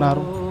వస్తూ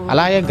ఉన్నారు.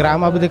 అలాగే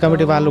గ్రామాభివృద్ధి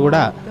కమిటీ వాళ్ళు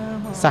కూడా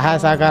సహాయ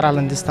సహకారాలు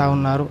అందిస్తూ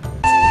ఉన్నారు.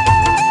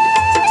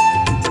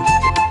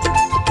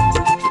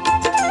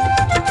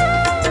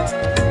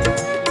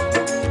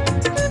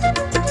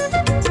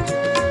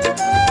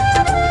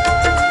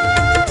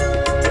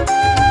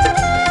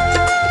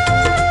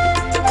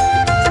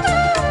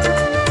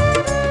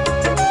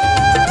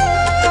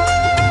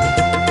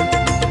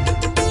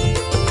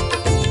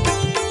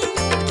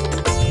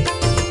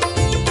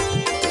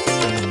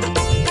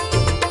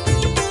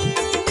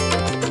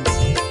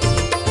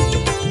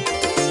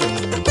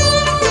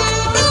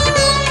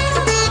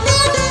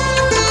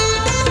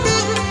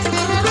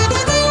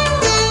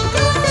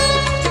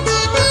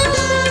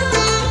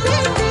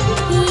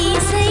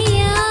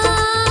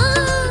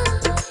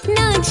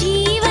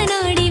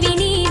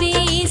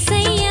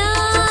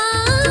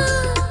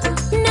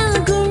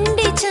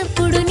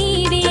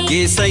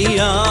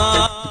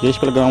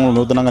 కేశపల్లి గ్రామంలో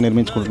నూతనంగా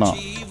నిర్మించుకుంటున్న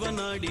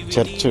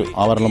చర్చ్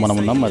ఆవరణలో మనం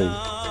ఉన్నాం. మరి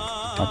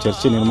ఆ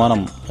చర్చి నిర్మాణం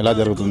ఎలా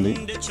జరుగుతుంది,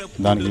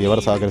 దానికి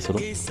ఎవరు సహకరిస్తారు,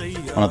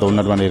 మనతో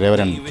ఉన్నటువంటి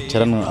రెవరెండ్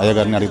చరణ్ అయ్య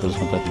గారిని అడిగి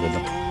తెలుసుకునే ప్రయత్నం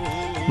చేద్దాం.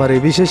 మరి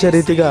విశేష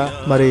రీతిగా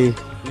మరి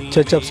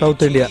church of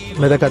south India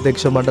Medak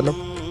అధ్యక్ష మండలం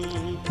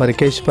మరి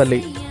కేశపల్లి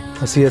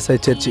సిఎస్ఐ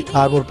చర్చి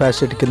ఆర్మూర్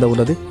ప్యాస్టేట్ కింద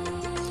ఉన్నది.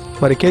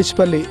 మరి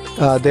కేశపల్లి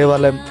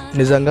దేవాలయం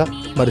నిజంగా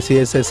మరి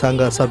సిఎస్ఐ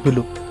సంఘ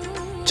సభ్యులు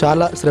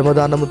చాలా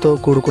శ్రమదానంతో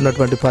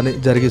కూడుకున్నటువంటి పని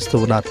జరిగిస్తూ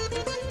ఉన్నారు.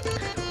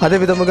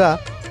 అదేవిధముగా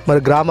మరి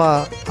గ్రామ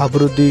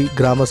అభివృద్ధి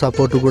గ్రామ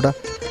సపోర్టు కూడా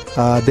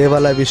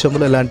దేవాలయ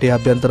విషయంలో ఎలాంటి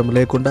అభ్యంతరం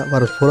లేకుండా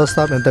వారు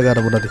ప్రోత్సాహం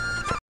ఎంతగానో ఉన్నది.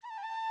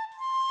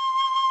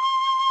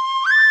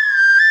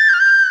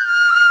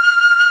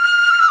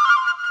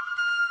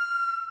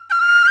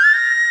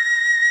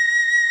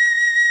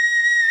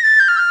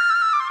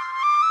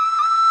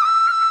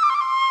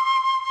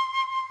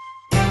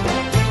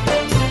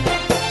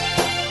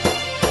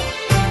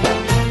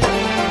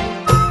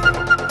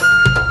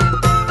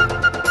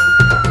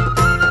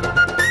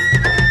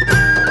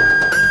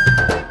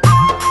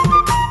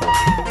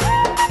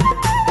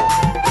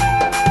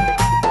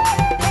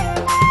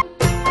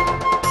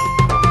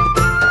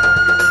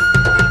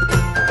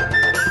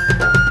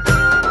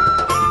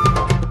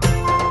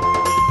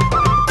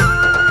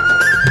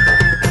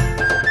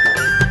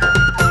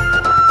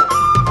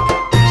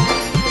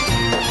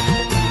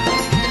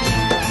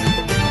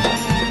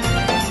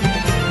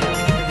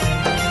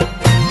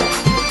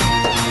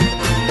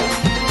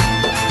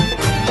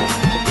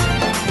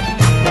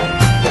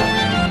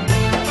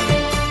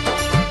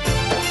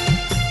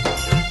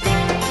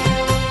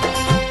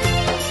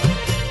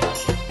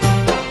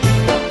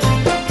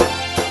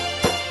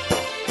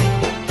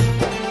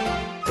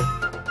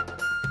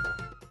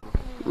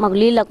 మాకు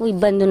నీళ్ళకు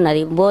ఇబ్బంది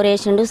ఉన్నది. బోర్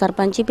వేసిండు,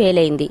 సర్పంచ్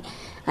పేలైంది,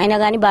 అయినా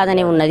కానీ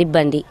బాధనే ఉన్నది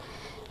ఇబ్బంది.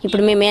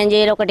 ఇప్పుడు మేము ఏం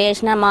చేయాలి, ఒకటి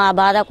వేసినా మా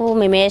బాధకు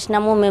మేము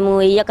వేసినాము, మేము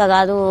ఇయ్యక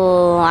కాదు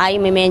ఆయి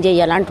మేమేం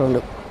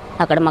చేయాలంటుండు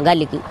అక్కడ మా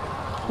గల్లికి.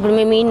 ఇప్పుడు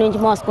మేము ఈ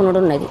నుంచి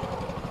మోసుకున్నాడు ఉన్నది,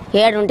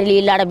 ఏడుంటే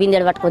నీళ్ళు ఆడ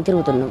బిందెలు పట్టుకొని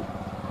తిరుగుతున్నాం.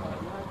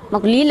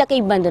 మాకు నీళ్ళకే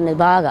ఇబ్బంది ఉన్నది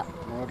బాగా.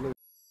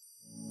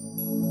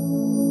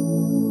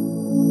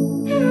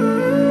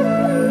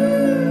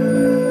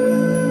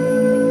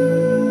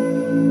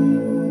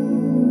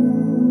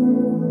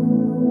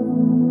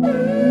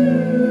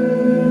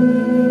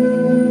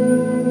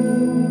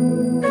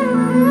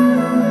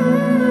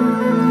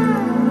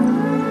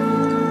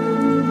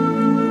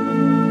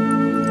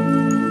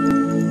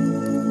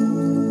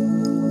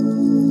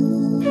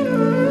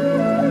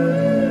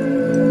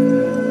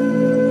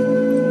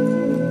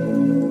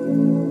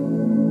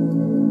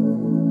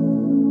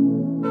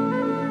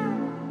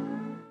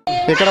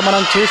 ఇక్కడ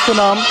మనం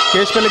చూస్తున్నాం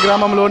కేశపల్లి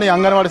గ్రామంలోని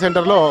అంగన్వాడీ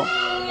సెంటర్లో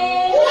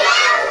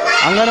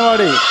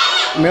అంగన్వాడీ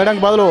మేడం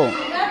బదులు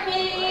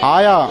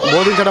ఆయా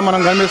బోధించడం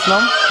మనం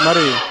కనిపిస్తున్నాం.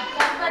 మరి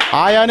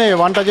ఆయానే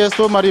వంట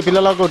చేస్తూ మరి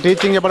పిల్లలకు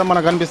టీచింగ్ చెప్పడం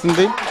మనకు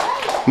కనిపిస్తుంది.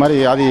 మరి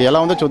అది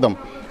ఎలా ఉందో చూద్దాం.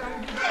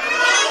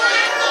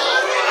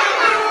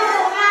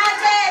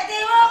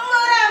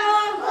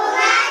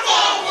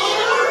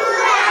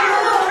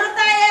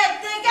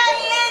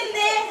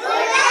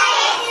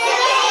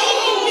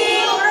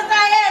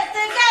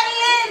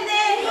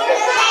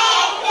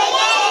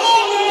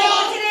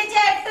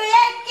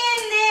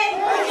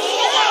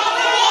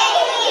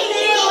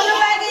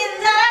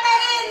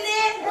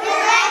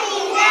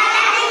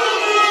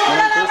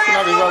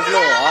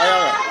 ఆయా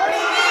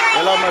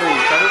ఎలా మరి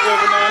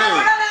చదువుకోకుండా కానీ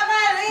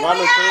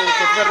వాళ్ళు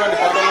చెప్పినటువంటి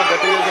పనులను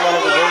గట్టి చేసి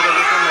వాళ్ళకు గౌరవం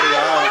కల్పిస్తుంది. మరి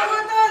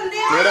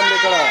మేడం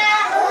ఇక్కడ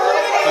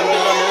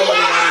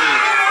మరి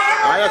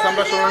ఆయా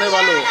సంరక్షణలోనే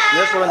వాళ్ళు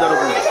నేర్చుకోవడం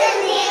జరుగుతుంది.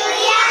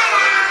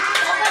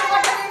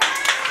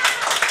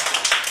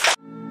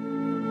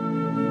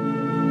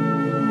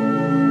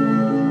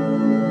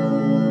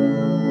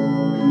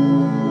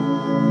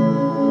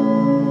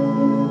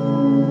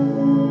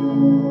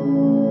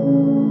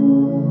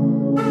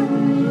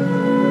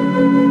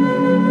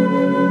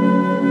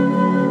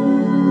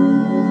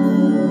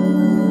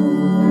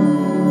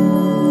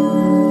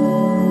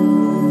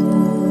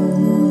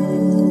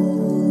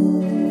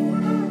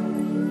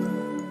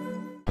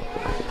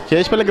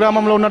 కేశపల్లి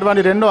గ్రామంలో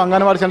ఉన్నటువంటి 2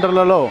 అంగన్వాడీ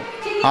సెంటర్లలో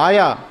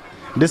ఆయా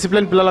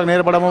డిసిప్లిన్ పిల్లలకు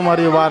నేర్పడము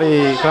మరియు వారి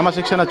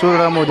క్రమశిక్షణ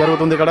చూడడము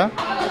జరుగుతుంది. ఇక్కడ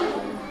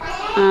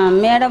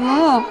మేడము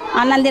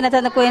అన్నం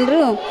తినతందుకు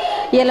పోయినరు,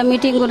 ఇలా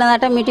మీటింగ్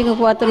ఉన్నదట, మీటింగ్కి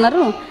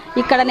పోతున్నారు.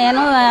 ఇక్కడ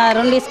నేను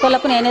 2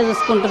 స్కూళ్ళకు నేనే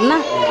చూసుకుంటున్నా,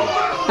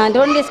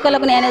 2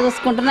 స్కూళ్ళకు నేనే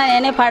చూసుకుంటున్నా,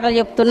 నేనే పాటలు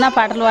చెప్తున్నా,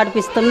 పాటలు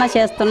పాడిపిస్తున్నా,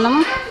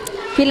 చేస్తున్నాము.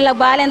 పిల్లల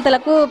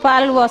బాలెంతలకు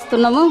పాలు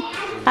పోస్తున్నాము.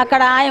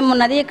 అక్కడ ఆయం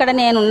ఉన్నది, ఇక్కడ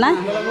నేనున్నా.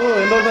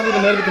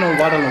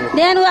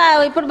 నేను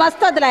ఇప్పుడు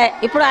మస్తు వద్దులే,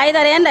 ఇప్పుడు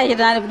 5-6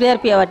 ఏళ్ళు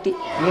నేర్పియబట్టి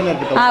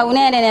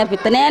నేనే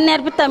నేర్పిస్తా, నేను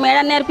నేర్పిస్తా,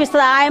 మేడం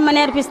నేర్పిస్తుంది, ఆయమ్మ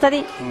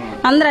నేర్పిస్తుంది,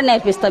 అందరం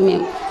నేర్పిస్తాం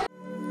మేము.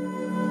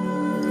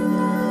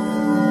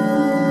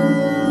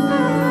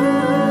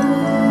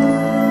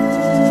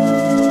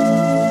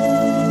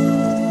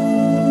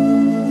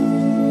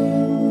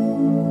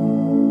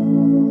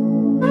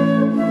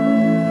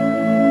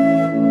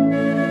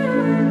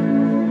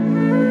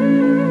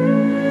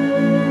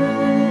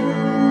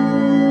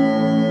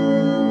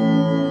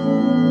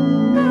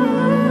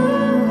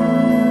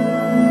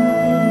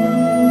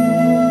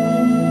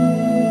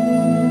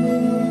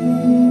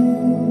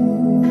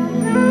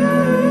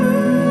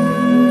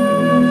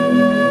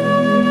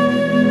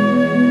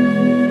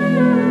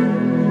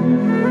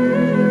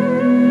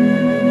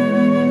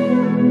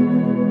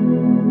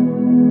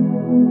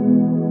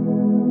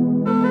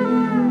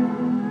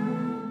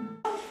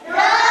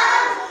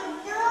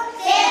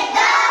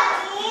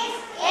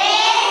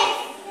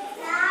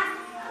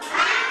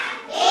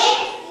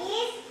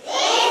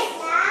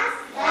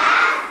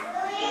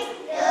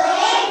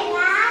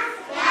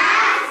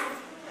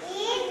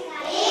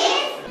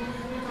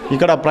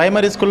 ఇక్కడ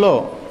ప్రైమరీ స్కూల్లో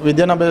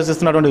విద్యను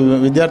అభ్యసిస్తున్నటువంటి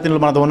విద్యార్థులు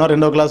మనతో ఉన్నారు.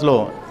 2వ క్లాస్లో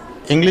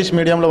ఇంగ్లీష్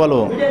మీడియంలో వాళ్ళు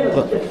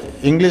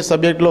ఇంగ్లీష్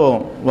సబ్జెక్ట్లో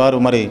వారు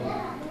మరి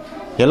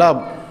ఎలా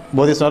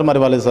బోధిస్తున్నారు, మరి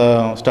వాళ్ళ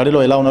స్టడీలో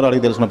ఎలా ఉన్నారో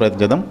అడిగి తెలుసుకునే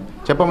ప్రయత్నం చేద్దాం.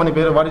 చెప్పమ్మా నీ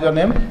పేరు, what is your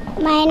name?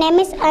 My name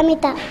is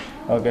Amit.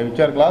 Okay,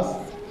 which are class?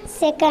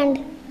 Second.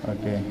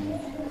 Okay,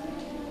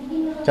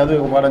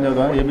 చదువు పాఠం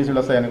చదువుతాను. ఏబిసిడి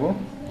వస్తాయా నీకు?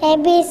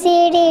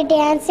 A B C D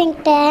dancing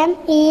time,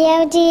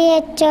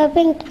 EFGH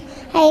chopping time,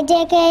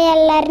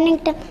 IJKL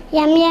learning time,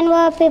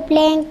 MNOP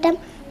playing time,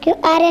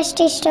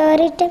 QRST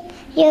story time,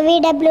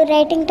 UVW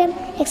writing time,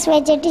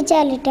 XYZ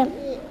jolly time.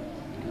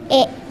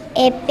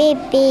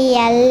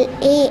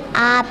 ఏపీఎల్ఈ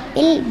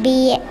apple,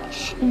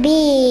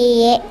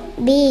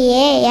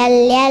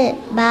 BALL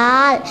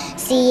ball,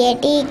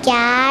 CAT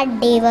cat,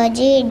 DOG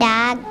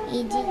dog,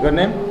 EG. Your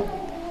name?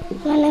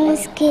 My name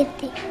is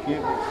Kirti.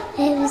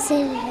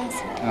 ABCD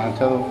dancing.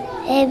 చదువు.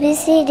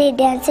 ABCD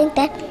dancing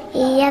time,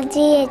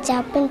 EFGH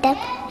chopping time,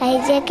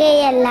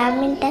 IJKL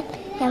lamming time,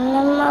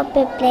 MMOP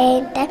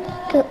playing time,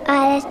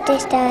 QRST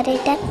story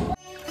time.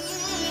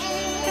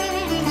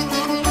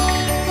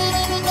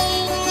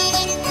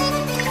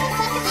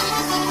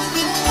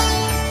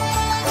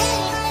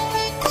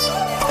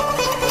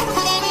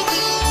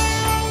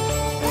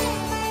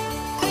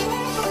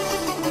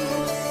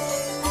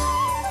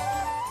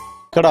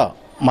 ఇక్కడ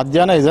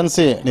మధ్యాహ్న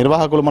agency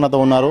నిర్వాహకులు మనతో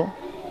ఉన్నారు.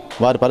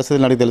 వారి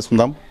పరిస్థితులను అడిగి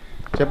తెలుసుకుందాం.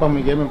 చెప్పండి,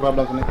 మీకు ఏమేమి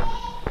ప్రాబ్లమ్స్ ఉన్నాయి?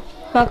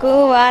 మాకు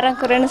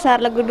వారంకు 2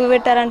 సార్లు గుడ్డు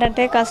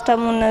పెట్టాలంటే కష్టం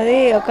ఉన్నది.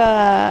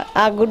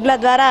 ఆ గుడ్ల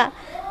ద్వారా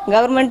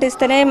గవర్నమెంట్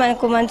ఇస్తేనే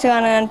మనకు మంచిగా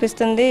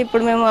అనిపిస్తుంది.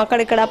 ఇప్పుడు మేము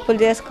అక్కడిక్కడ అప్పులు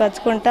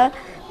చేసుకొచ్చుకుంటా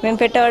మేము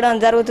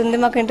పెట్టవడం జరుగుతుంది.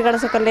 మాకు ఇంటికాడ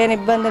సుఖం లేని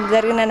ఇబ్బందులు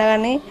జరిగినా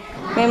కానీ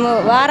మేము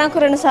వారంకు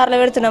 2 సార్లు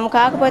పెడుతున్నాము.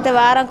 కాకపోతే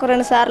వారంకు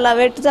 2 సార్లు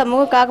పెట్టుతాము,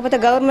 కాకపోతే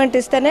గవర్నమెంట్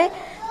ఇస్తేనే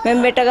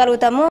మేము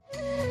పెట్టగలుగుతాము.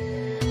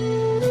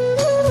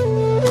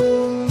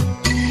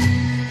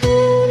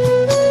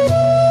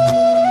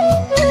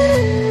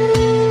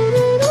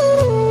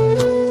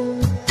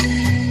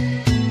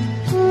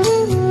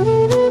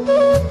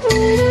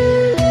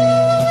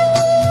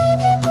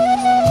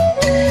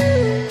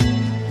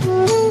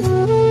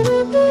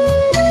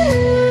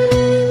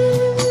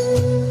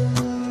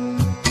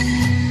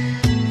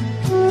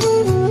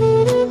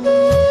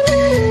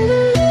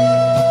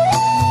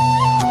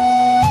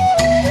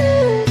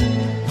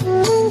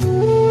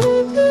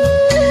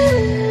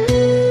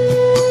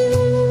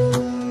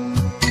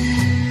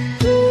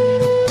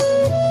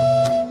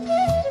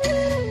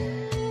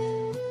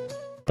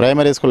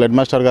 ప్రైమరీ స్కూల్ హెడ్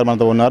మాస్టర్ గారు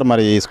మనతో ఉన్నారు.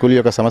 మరి ఈ స్కూల్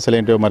యొక్క సమస్యలు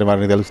ఏంటో మరి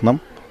వారిని తెలుసుకుందాం.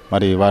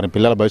 మరి వారి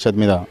పిల్లల భవిష్యత్తు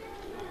మీద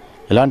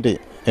ఎలాంటి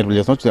ఏర్పాట్లు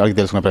చేస్తున్నాం అడిగి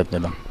తెలుసుకునే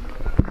ప్రయత్నిద్దాం.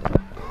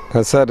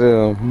 సార్,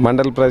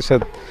 మండల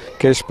పరిషత్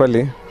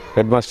కేష్పల్లి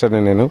హెడ్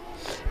మాస్టర్ని నేను.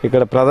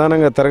 ఇక్కడ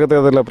ప్రధానంగా తరగతి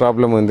గదుల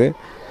ప్రాబ్లం ఉంది.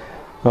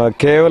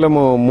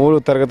 కేవలము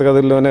 3 తరగతి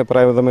గదుల్లోనే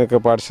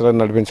ప్రాథమిక పాఠశాలను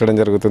నడిపించడం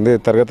జరుగుతుంది.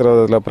 తరగతి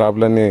గదుల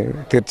ప్రాబ్లాన్ని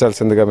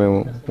తీర్చాల్సిందిగా మేము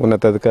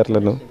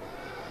ఉన్నతాధికారులను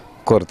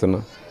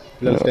కోరుతున్నాం.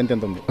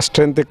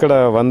 స్ట్రెంత్ ఇక్కడ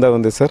 100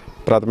 ఉంది సార్.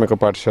 ప్రాథమిక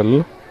పాఠశాలలో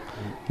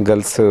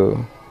గర్ల్స్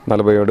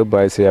 47,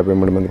 బాయ్స్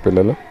 53 మంది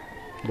పిల్లలు.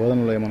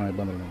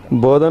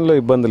 బోధనలో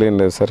ఇబ్బందులు ఏం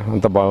లేదు సార్,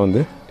 అంత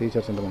బాగుంది.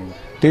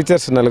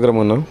 టీచర్స్ 4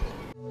 ఉన్నాం.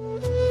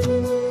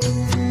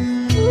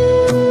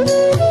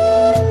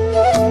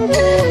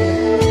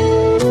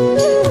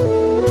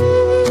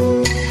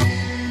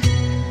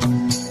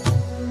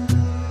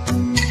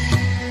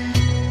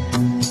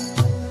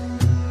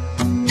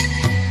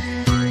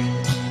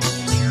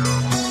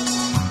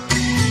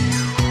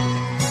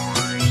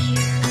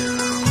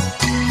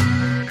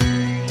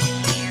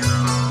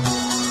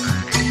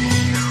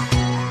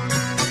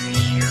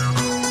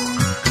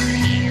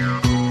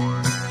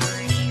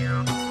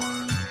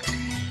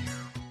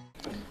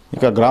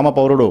 ఇక గ్రామ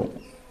పౌరుడు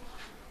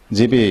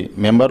జీపీ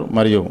మెంబర్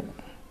మరియు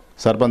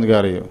సర్పంచ్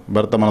గారి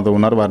భర్త మనతో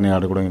ఉన్నారు. వారిని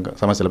అడుగు ఇంకా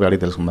సమస్యలపై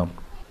అడిగి తెలుసుకుందాం.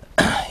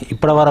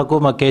 ఇప్పటి వరకు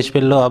మా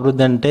కేష్పల్లిలో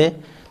అభివృద్ధి అంటే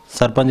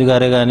సర్పంచ్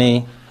గారే కానీ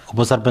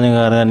ఉప సర్పంచ్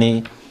గారు కానీ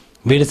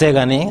వీడిసే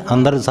కానీ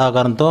అందరి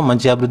సహకారంతో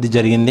మంచి అభివృద్ధి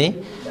జరిగింది.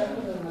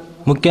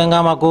 ముఖ్యంగా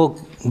మాకు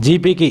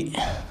జీపీకి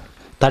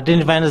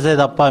 13 ఫైనల్సే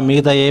తప్ప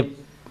మిగతా ఏ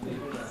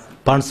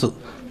ఫండ్స్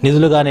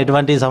నిధులు కానీ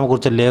ఎటువంటి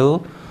సమకూర్చలేవు.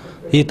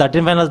 ఈ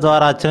 13 ఫైనల్స్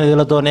ద్వారా వచ్చిన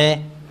నిధులతోనే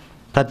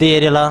ప్రతి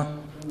ఏరియాలో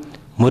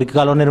మురికి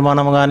కాలువ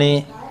నిర్మాణం కానీ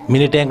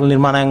మినీ ట్యాంకుల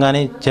నిర్మాణం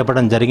కానీ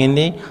చేపట్టడం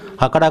జరిగింది.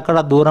 అక్కడక్కడ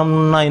దూరం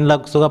ఉన్న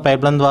ఇళ్ళకుగా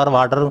పైప్లైన్ ద్వారా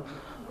వాటర్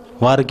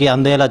వారికి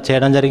అందేలా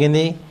చేయడం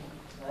జరిగింది.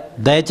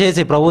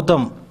 దయచేసి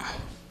ప్రభుత్వం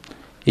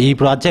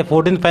ఇప్పుడు వచ్చే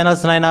 14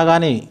 ఫైనల్స్ అయినా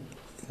కానీ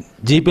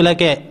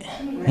జీపీలకే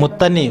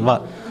మొత్తాన్ని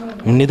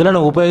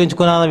నిధులను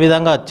ఉపయోగించుకునే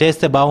విధంగా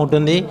చేస్తే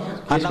బాగుంటుంది.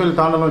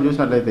 తాండలో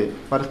చూసినట్లయితే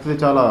పరిస్థితి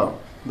చాలా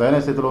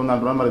దయనీయ స్థితిలో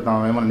ఉందంటున్నారు. మరి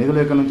ఏమైనా నిధులు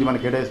ఎక్కడి నుంచి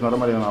మనకి కేటాయిస్తున్నారో,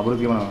 మరి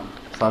అభివృద్ధికి మనం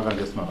సహకారం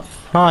చేస్తున్నారు?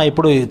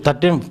 ఇప్పుడు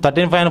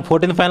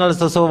 14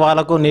 ఫైనల్స్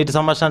వాళ్ళకు నీటి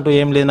సమస్య అంటూ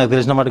ఏం లేదు. నాకు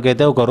తెలిసిన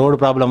మటుకైతే ఒక రోడ్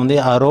ప్రాబ్లం ఉంది.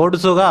 ఆ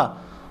రోడ్సుగా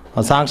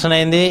శాంక్షన్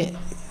అయింది.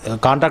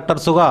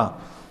 కాంట్రాక్టర్సుగా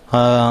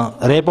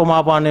రేపు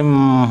మాపు అని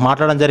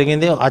మాట్లాడడం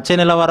జరిగింది. వచ్చే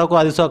నెల వరకు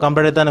అది సో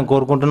కంప్లీట్ అయితే నేను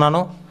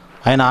కోరుకుంటున్నాను.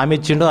 ఆయన హామీ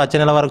ఇచ్చిండు వచ్చే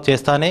నెల వరకు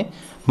చేస్తానని.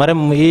 మరి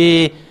ఈ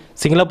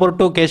సింగళపూర్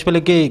టు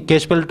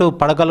కేష్పల్లి టు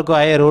పడకలకు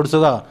అయ్యే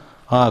రోడ్సుగా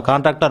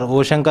కాంట్రాక్టర్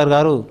ఓ శంకర్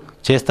గారు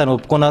చేస్తాను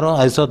ఒప్పుకున్నారు.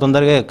 అది సో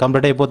తొందరగా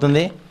కంప్లీట్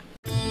అయిపోతుంది.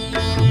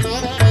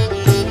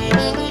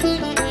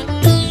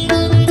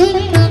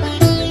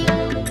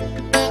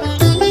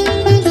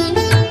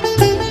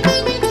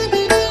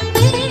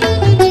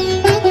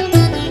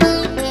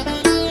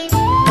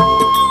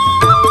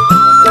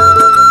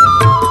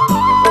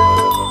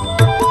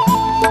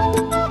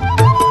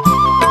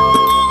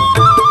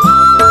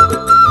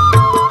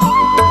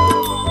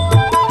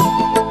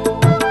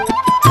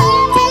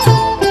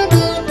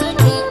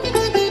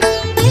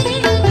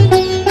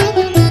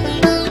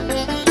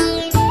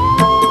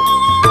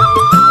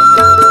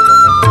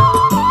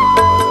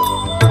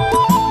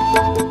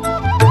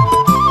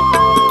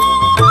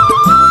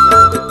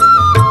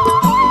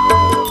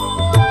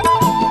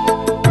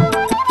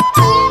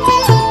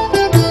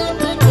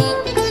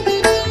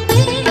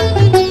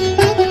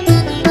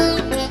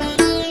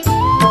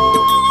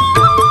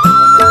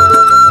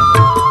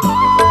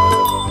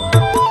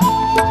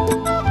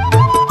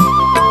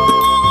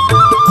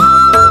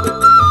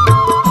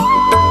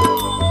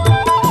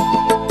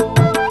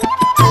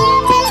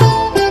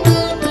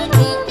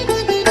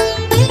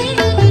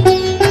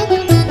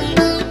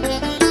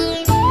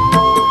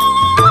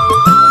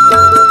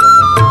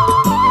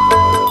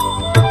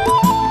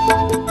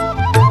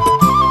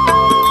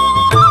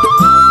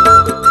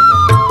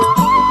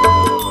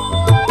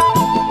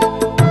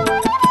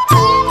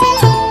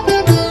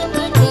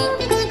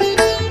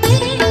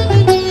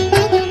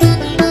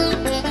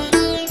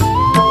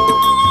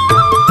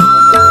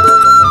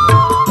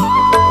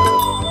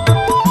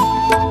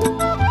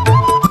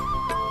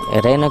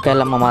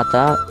 రేణుకెళ్ళమ్మ మాత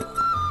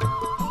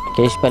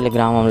కేశపల్లి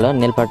గ్రామంలో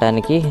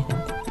నిలపడానికి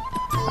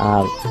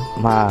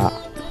మా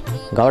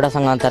గౌడ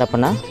సంఘం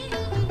తరపున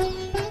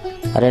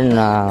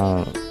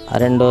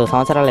 2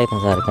 సంవత్సరాలు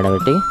అవుతుంది సార్ ఇక్కడ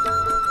పెట్టి.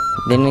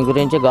 దీని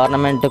గురించి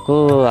గవర్నమెంట్కు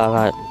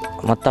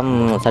మొత్తం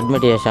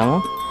సబ్మిట్ చేశాము.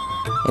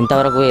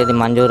 ఇంతవరకు ఏది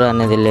మంజూరు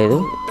అనేది లేదు,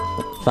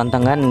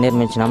 సొంతంగా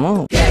నిర్మించినాము.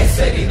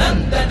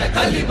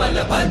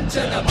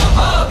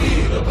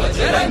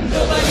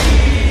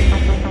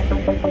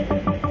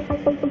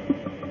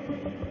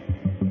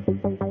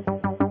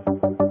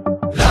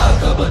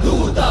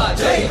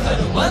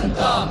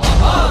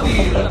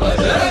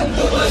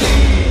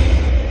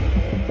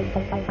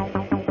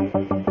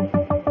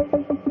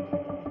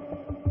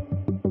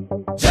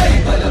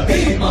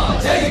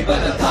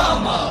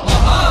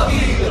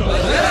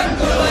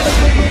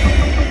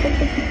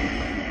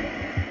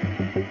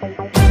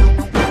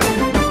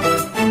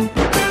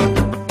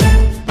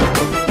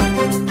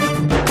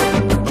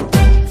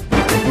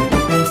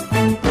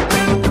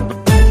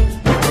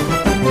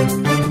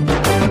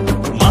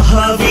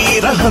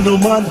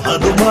 హనుమాన్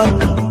హనుమాన్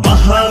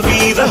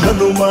మహావీర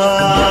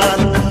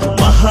హనుమాన్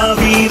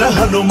మహావీర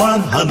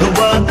హనుమాన్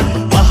హనుమాన్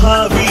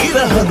మహావీర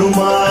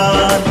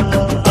హనుమాన్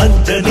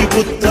అంజని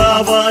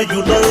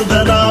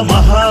పుత్రవాయునందన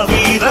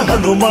మహావీర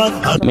హనుమాన్.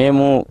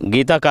 మేము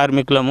గీతా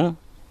కార్మికులము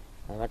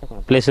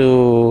ప్లస్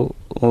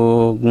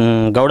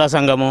గౌడ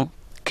సంఘము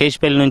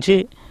కేశపల్లి నుంచి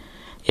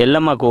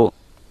ఎల్లమ్మకు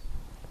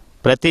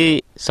ప్రతి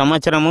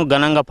సంవత్సరము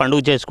ఘనంగా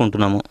పండుగ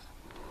చేసుకుంటున్నాము.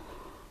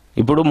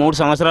 ఇప్పుడు 3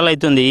 సంవత్సరాలు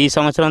అవుతుంది. ఈ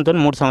సంవత్సరంతో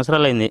 3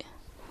 సంవత్సరాలు అయింది.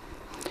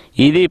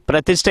 ఇది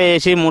ప్రతిష్ట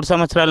చేసి 3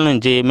 సంవత్సరాల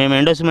నుంచి మేము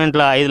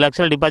ఎండోస్మెంట్లో 5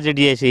 లక్షలు డిపాజిట్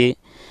చేసి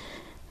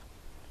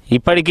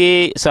ఇప్పటికీ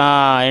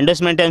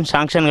ఎండోస్మెంట్ ఏం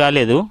శాంక్షన్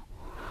కాలేదు.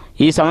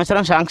 ఈ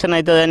సంవత్సరం శాంక్షన్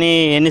అవుతుందని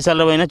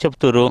ఎన్నిసార్లు పోయినా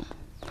చెప్తుర్రు.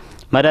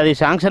 మరి అది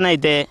శాంక్షన్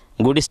అయితే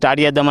గుడి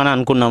స్టార్ట్ చేద్దామని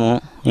అనుకున్నాము.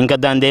 ఇంకా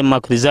దానిది ఏం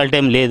మాకు రిజల్ట్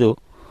ఏం లేదు.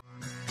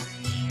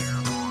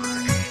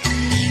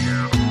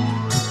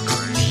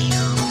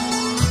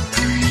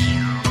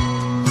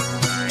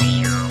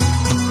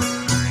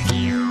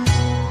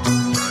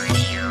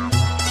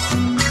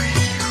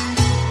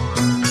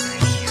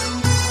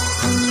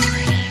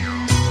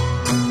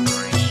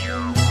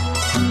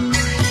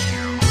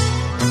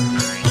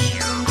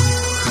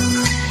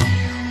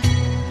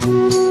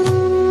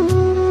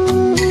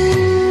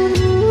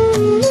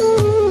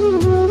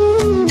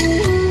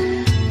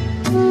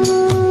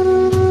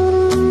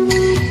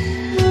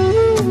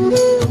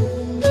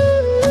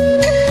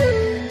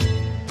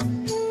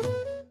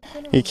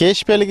 ఈ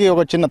కేశపల్లికి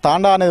ఒక చిన్న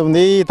తాండా అనేది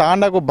ఉంది. ఈ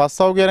తాండాకు బస్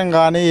సౌకర్యం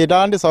కానీ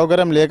ఎలాంటి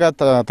సౌకర్యం లేక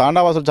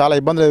తాండావాసులు చాలా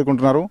ఇబ్బందులు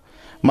ఎదుర్కొంటున్నారు.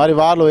 మరి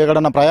వాళ్ళు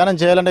ఎక్కడన్నా ప్రయాణం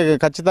చేయాలంటే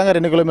ఖచ్చితంగా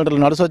 2 కిలోమీటర్లు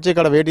నడిచి వచ్చి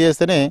ఇక్కడ వెయిట్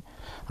చేస్తేనే,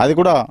 అది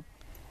కూడా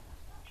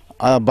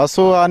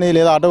బస్సు కానీ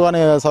లేదా ఆటో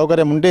కానీ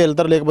సౌకర్యం ఉంటే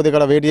వెళ్తారు, లేకపోతే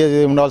ఇక్కడ వెయిట్ చేసి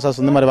ఉండవలసి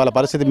వస్తుంది. మరి వాళ్ళ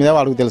పరిస్థితి మీద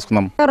అడుగు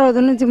తెలుసుకుందాం.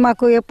 రోజు నుంచి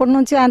మాకు ఎప్పటి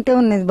నుంచి అంతే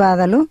ఉన్నది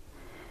బాధలు.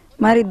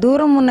 మరి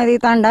దూరం ఉన్నది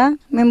తాండా.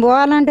 మేము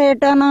పోవాలంటే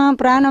ఎటైనా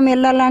ప్రయాణం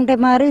వెళ్ళాలంటే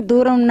మరి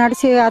దూరం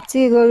నడిచి వచ్చి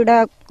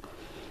ఇక్కడ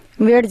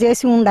వెయిట్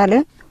చేసి ఉండాలి.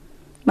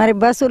 మరి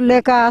బస్సులు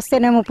లేక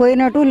వస్తేనేమో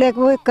పోయినట్టు,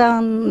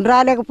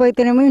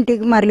 రాలేకపోతేనేమో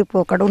ఇంటికి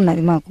మరలిపోకడు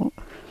ఉన్నది. మాకు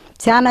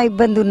చాలా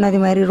ఇబ్బంది ఉన్నది.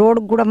 మరి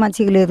రోడ్డు కూడా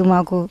మంచిగా లేదు.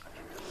 మాకు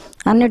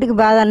అన్నిటికీ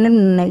బాధలన్నీ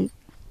ఉన్నాయి.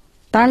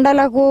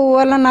 తండాలకు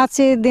వాళ్ళ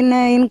నచ్చి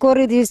దీన్ని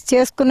ఇన్క్వైరీ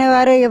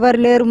చేసుకునేవారే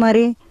ఎవరు లేరు.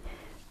 మరి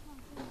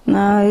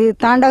ఈ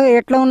తాండా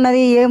ఎట్లా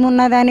ఉన్నది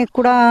ఏమున్నది అని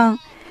కూడా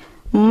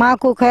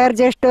మాకు ఖైర్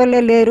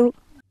చేసేటోళ్ళే లేరు.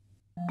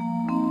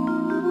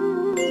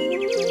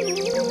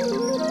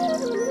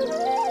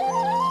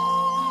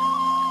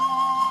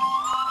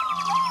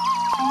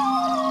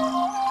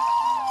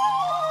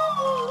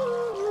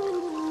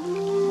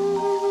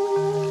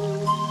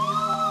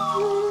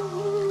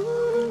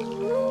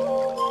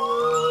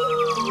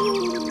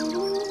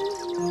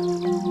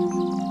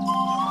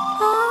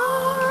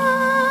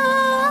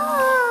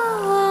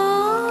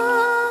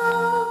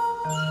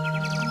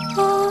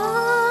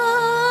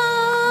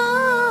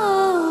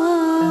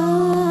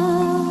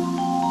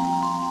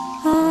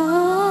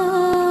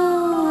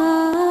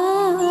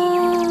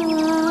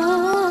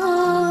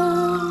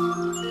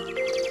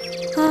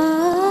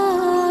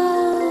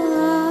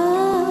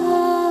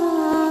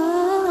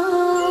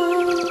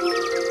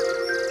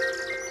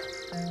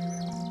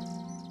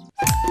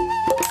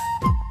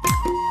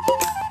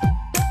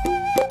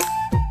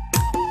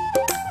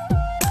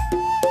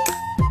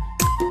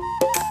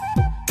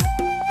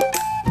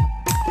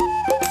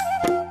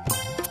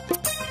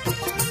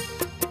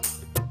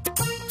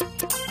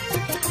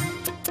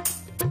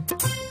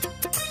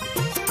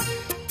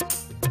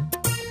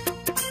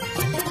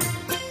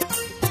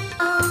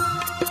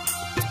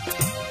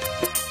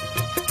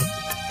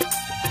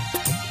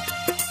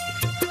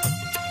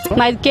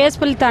 మాది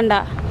కేశపల్లి తండా.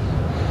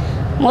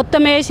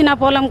 మొత్తం వేసిన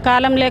పొలం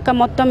కాలం లేక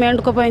మొత్తం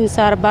ఎండుకుపోయింది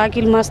సార్.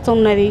 బాకీలు మస్తు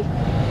ఉన్నది.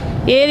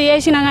 ఏది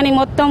వేసినా కానీ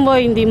మొత్తం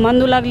పోయింది.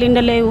 మందులకు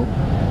నిండలేవు,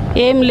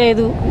 ఏం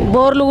లేదు.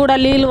 బోర్లు కూడా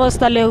నీళ్ళు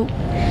వస్తలేవు,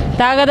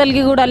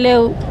 తాగదలికి కూడా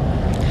లేవు.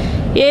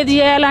 ఏది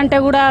చేయాలంటే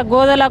కూడా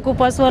గోదలకు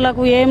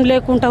పశువులకు ఏం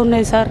లేకుండా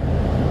ఉన్నాయి సార్.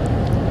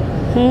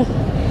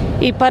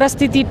 ఈ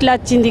పరిస్థితి ఇట్లా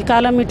వచ్చింది,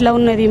 కాలం ఇట్లా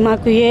ఉన్నది,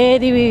 మాకు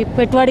ఏది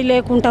పెట్టుబడి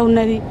లేకుండా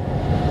ఉన్నది,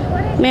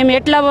 మేము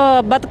ఎట్లా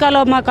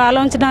బతకాలో మాకు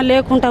ఆలోచన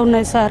లేకుండా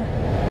ఉన్నది సార్.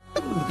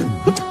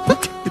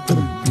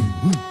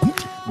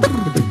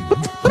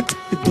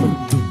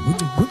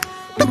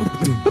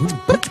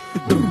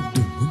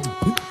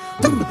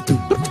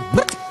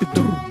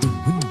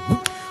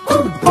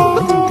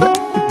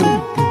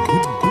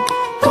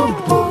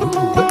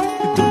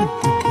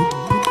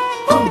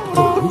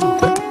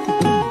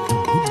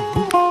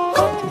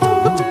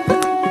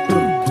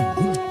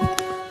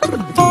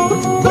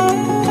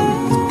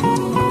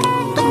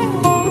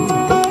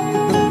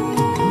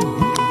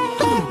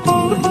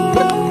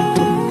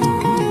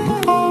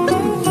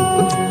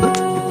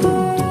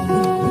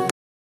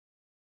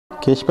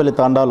 కేశపల్లి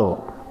తాండాలో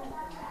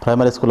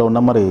ప్రైమరీ స్కూల్లో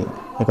ఉన్నాం. మరి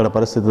ఇక్కడ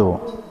పరిస్థితి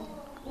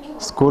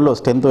స్కూల్లో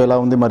స్ట్రెంత్ ఎలా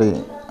ఉంది, మరి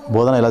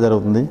బోధన ఎలా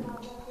జరుగుతుంది,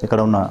 ఇక్కడ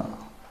ఉన్న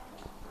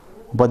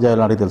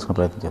ఉపాధ్యాయులను అడిగి తెలుసుకునే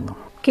ప్రయత్నం చేద్దాం.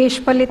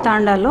 కేశపల్లి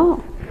తాండాలో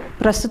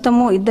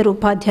ప్రస్తుతము 2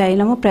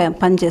 ఉపాధ్యాయులము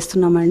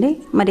పనిచేస్తున్నామండి.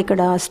 మరి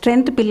ఇక్కడ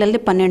స్ట్రెంత్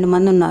పిల్లల్ని 12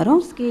 మంది ఉన్నారు.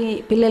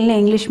 పిల్లల్ని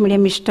ఇంగ్లీష్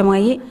మీడియం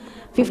ఇష్టమయ్యి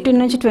 15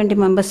 నుంచి 20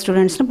 మెంబర్స్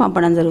స్టూడెంట్స్ని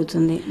పంపడం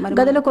జరుగుతుంది. మరి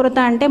గదుల కొరత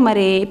అంటే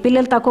మరి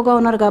పిల్లలు తక్కువగా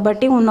ఉన్నారు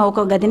కాబట్టి ఉన్న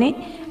ఒక గదిని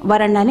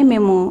వరండాని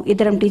మేము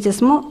 2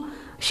 టీచర్స్ము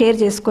షేర్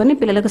చేసుకొని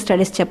పిల్లలకు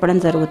స్టడీస్ చెప్పడం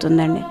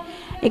జరుగుతుందండి.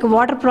 ఇక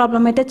వాటర్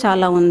ప్రాబ్లం అయితే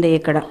చాలా ఉంది.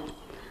 ఇక్కడ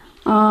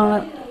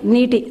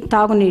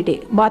తాగునీటి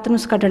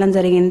బాత్రూమ్స్ కట్టడం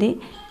జరిగింది,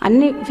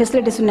 అన్ని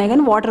ఫెసిలిటీస్ ఉన్నాయి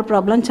కానీ వాటర్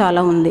ప్రాబ్లం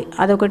చాలా ఉంది.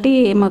 అదొకటి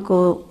మాకు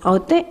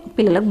అవుతే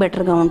పిల్లలకు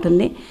బెటర్గా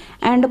ఉంటుంది.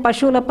 అండ్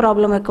పశువుల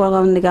ప్రాబ్లం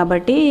ఎక్కువగా ఉంది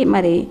కాబట్టి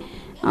మరి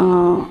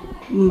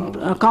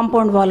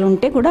కాంపౌండ్ వాల్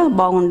ఉంటే కూడా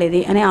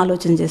బాగుండేది అని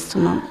ఆలోచన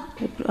చేస్తున్నాం.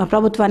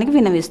 ప్రభుత్వానికి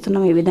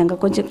విన్నవిస్తున్నాం ఈ విధంగా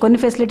కొన్ని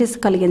ఫెసిలిటీస్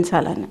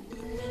కలిగించాలని.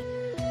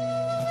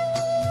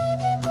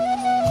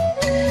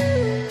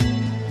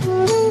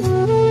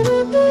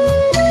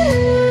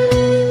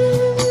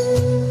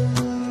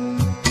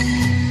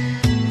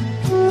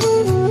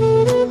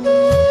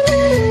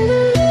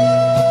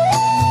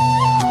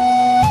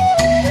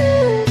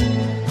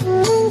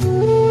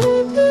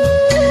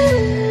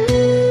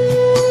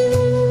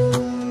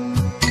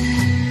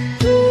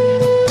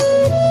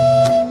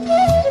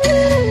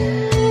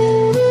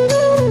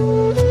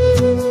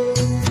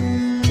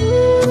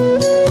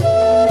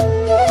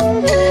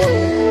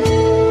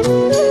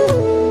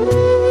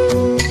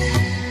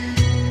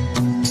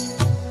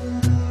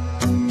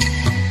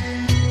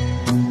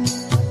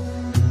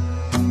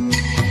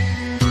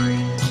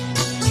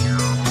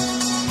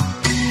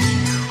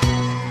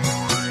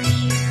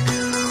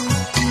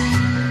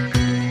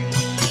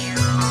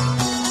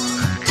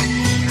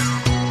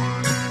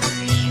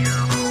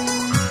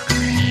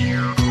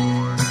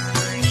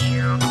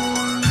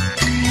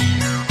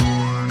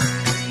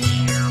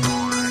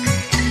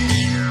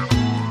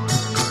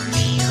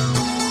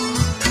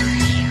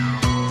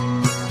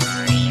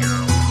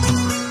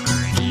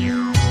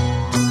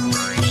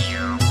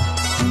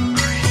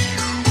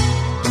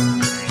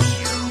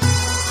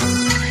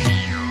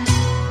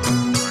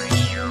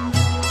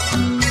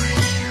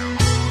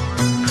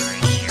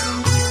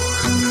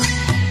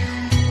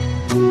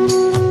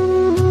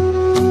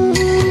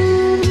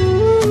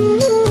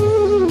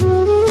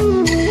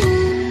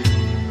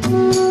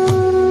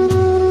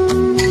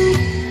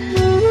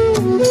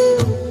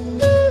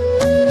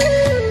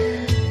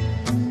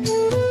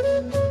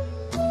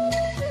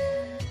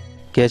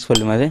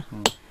 కేశపల్లి మాది.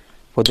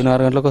 పొద్దున్న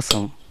 6 గంటలకు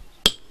వస్తాం.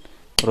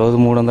 రోజు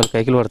 300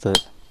 కైకిలు పడుతుంది.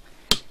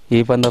 ఈ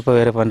పని తప్ప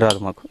వేరే పని రాదు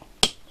మాకు.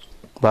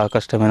 బాగా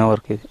కష్టమైన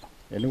వర్క్ ఇది.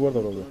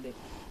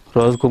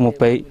 రోజుకు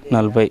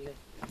 30-40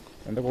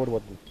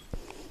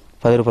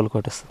 10 రూపాయలు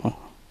కొట్టేస్తాం.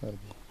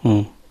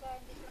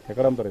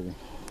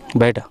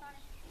 బయట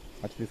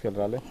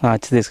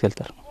వచ్చి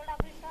తీసుకెళ్తారు.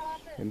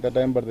 ఎంత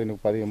టైం పడుతుంది?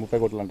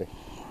 10-30 కోట్లు అంటే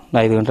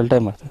 5 గంటల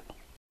టైం పడుతుంది.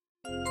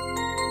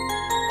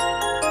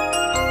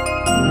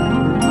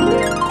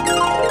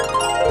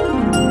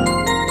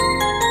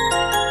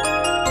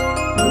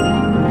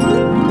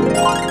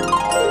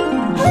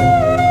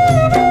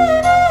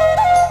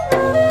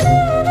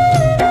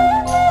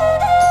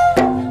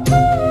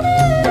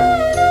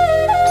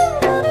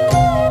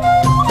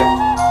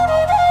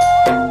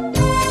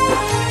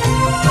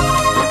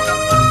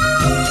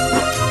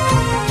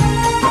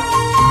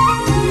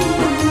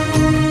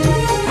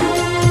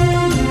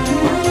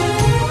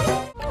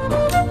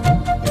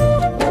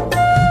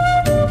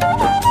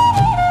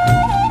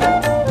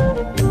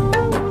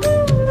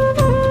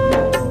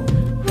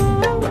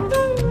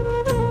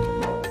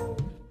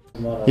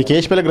 ఈ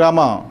కేశపల్లి గ్రామ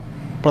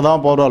ప్రథమ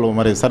పౌరాలు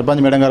మరి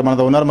సర్పంచ్ మేడం గారు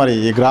మనతో ఉన్నారు. మరి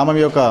ఈ గ్రామం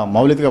యొక్క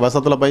మౌలిక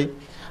వసతులపై,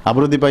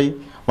 అభివృద్ధిపై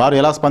వారు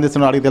ఎలా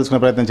స్పందిస్తున్నారో అడిగి తెలుసుకునే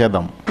ప్రయత్నం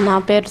చేద్దాం. నా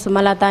పేరు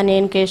సుమలత.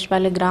 నేను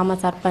కేశపల్లి గ్రామ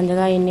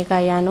సర్పంచ్గా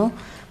ఎన్నికయ్యాను.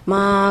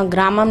 మా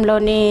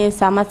గ్రామంలోని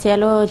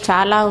సమస్యలు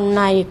చాలా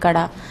ఉన్నాయి. ఇక్కడ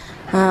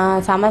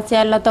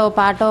సమస్యలతో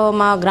పాటు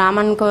మా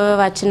గ్రామానికి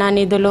వచ్చిన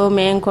నిధులు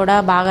మేము కూడా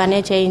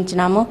బాగానే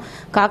చేయించినాము.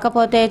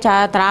 కాకపోతే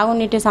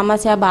త్రాగునీటి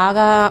సమస్య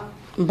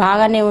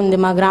బాగానే ఉంది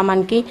మా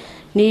గ్రామానికి.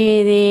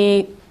 ఇది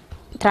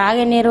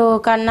త్రాగే నీరు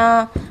కన్నా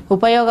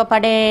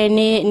ఉపయోగపడే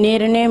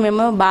నీరుని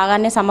మేము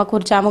బాగానే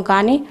సమకూర్చాము.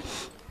 కానీ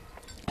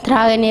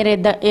త్రాగునీరు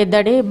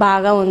ఎద్దడి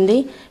బాగా ఉంది.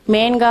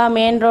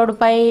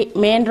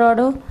 మెయిన్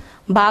రోడ్డు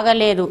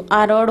బాగలేదు. ఆ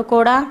రోడ్డు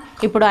కూడా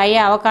ఇప్పుడు అయ్యే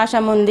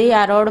అవకాశం ఉంది.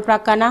 ఆ రోడ్డు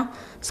ప్రక్కన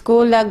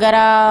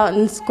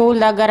స్కూల్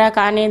దగ్గర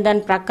కానీ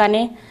దాని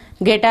ప్రక్కనే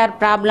గెటార్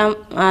ప్రాబ్లం,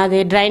 అది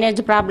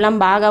డ్రైనేజ్ ప్రాబ్లం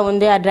బాగా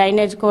ఉంది. ఆ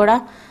డ్రైనేజ్ కూడా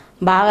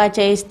బాగా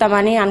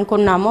చేయిస్తామని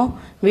అనుకున్నాము.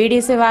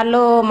 వీడీసీ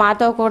వాళ్ళు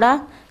మాతో కూడా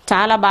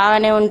చాలా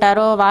బాగానే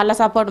ఉంటారు. వాళ్ళ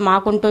సపోర్ట్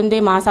మాకుంటుంది,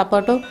 మా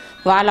సపోర్టు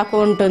వాళ్ళకు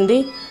ఉంటుంది.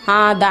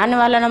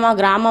 దానివలన మా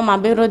గ్రామం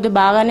అభివృద్ధి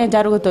బాగానే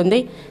జరుగుతుంది.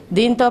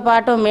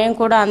 దీంతోపాటు మేము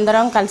కూడా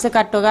అందరం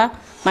కలిసికట్టుగా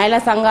మహిళా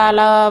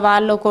సంఘాల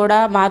వాళ్ళు కూడా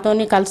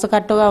మాతోని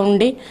కలిసికట్టుగా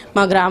ఉండి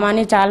మా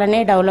గ్రామాన్ని చాలానే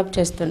డెవలప్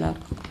చేస్తున్నారు.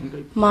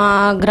 మా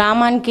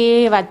గ్రామానికి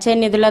వచ్చే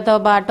నిధులతో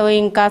పాటు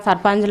ఇంకా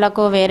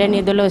సర్పంచ్లకు వేరే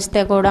నిధులు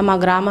ఇస్తే కూడా మా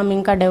గ్రామం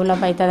ఇంకా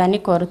డెవలప్ అవుతుందని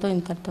కోరుతూ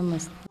ఇంతటితో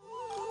ముగిస్తాను.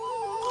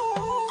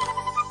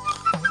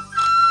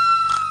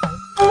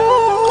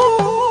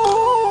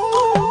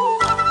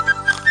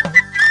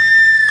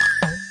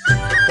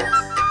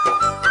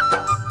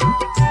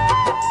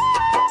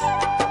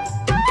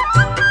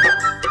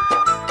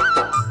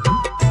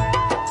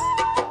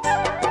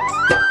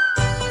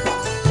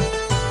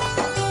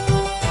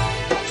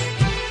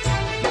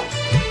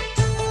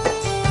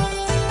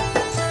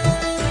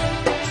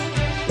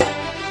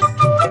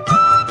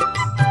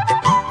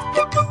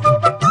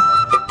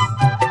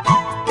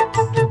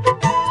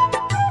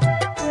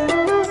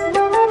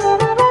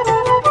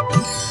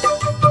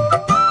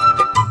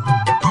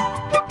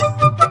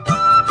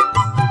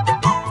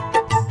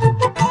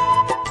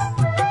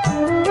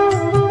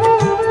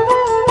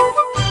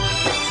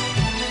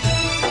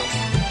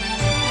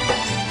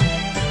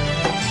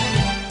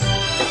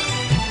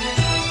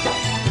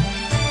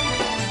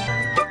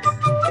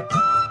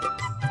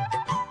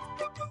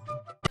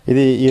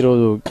 ఇది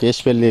ఈరోజు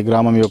కేశ్పల్లి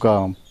గ్రామం యొక్క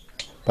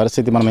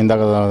పరిస్థితి మనం ఇందాక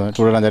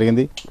చూడడం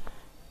జరిగింది.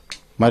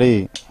 మరి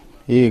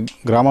ఈ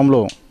గ్రామంలో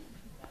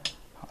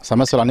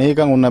సమస్యలు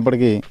అనేకంగా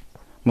ఉన్నప్పటికీ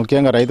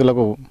ముఖ్యంగా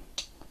రైతులకు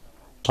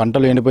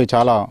పంటలు ఎండిపోయి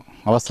చాలా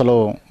అవస్థలో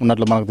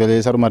ఉన్నట్లు మనకు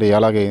తెలియజేశారు. మరి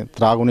అలాగే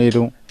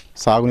త్రాగునీరు,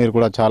 సాగునీరు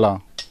కూడా చాలా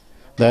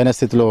దయనీయ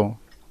స్థితిలో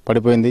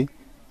పడిపోయింది.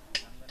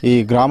 ఈ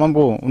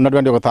గ్రామంకు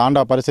ఉన్నటువంటి ఒక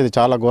తాండా పరిస్థితి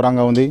చాలా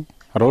ఘోరంగా ఉంది.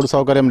 రోడ్డు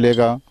సౌకర్యం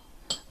లేక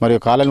మరియు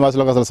కాలనీ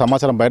వాసులకు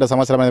అసలు బయట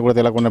సమాచారం అనేది కూడా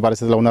తెలియకుండా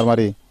పరిస్థితిలో ఉన్నారు.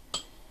 మరి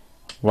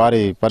వారి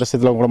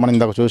పరిస్థితిలో కూడా మనం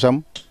ఇందాక చూసాం.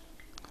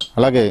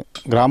 అలాగే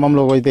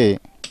గ్రామంలో అయితే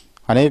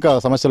అనేక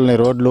సమస్యలు ఉన్నాయి.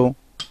 రోడ్లు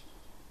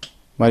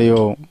మరియు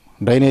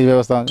డ్రైనేజ్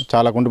వ్యవస్థ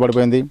చాలా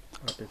కుంటుపడిపోయింది.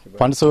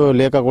 ఫండ్స్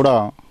లేక కూడా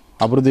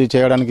అభివృద్ధి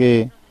చేయడానికి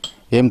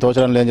ఏం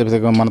తోచడం లేదని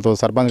చెప్పి మనతో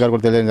సర్పంచ్ గారు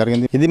కూడా తెలియడం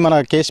జరిగింది. ఇది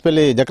మన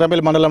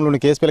జక్రంపల్లి మండలంలోని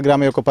కేశ్పల్లి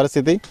గ్రామం యొక్క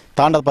పరిస్థితి,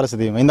 తాండా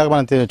పరిస్థితి ఇందాక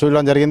మనం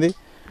చూడడం జరిగింది.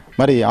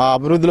 మరి ఆ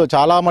అభివృద్ధిలో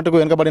చాలా మటుకు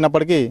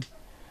వెనుకబడినప్పటికీ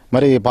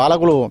మరి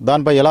పాలకులు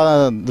దానిపై ఎలా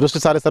దృష్టి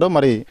సారిస్తారో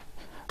మరి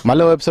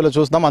మళ్ళీ ఎపిసోడ్లో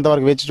చూస్తాం.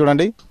 అంతవరకు వేచి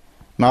చూడండి.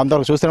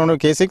 అంతవరకు చూస్తూనే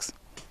K6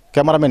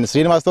 కెమెరామెన్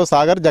శ్రీనివాస్తో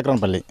సాగర్,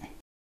 జక్రంపల్లి.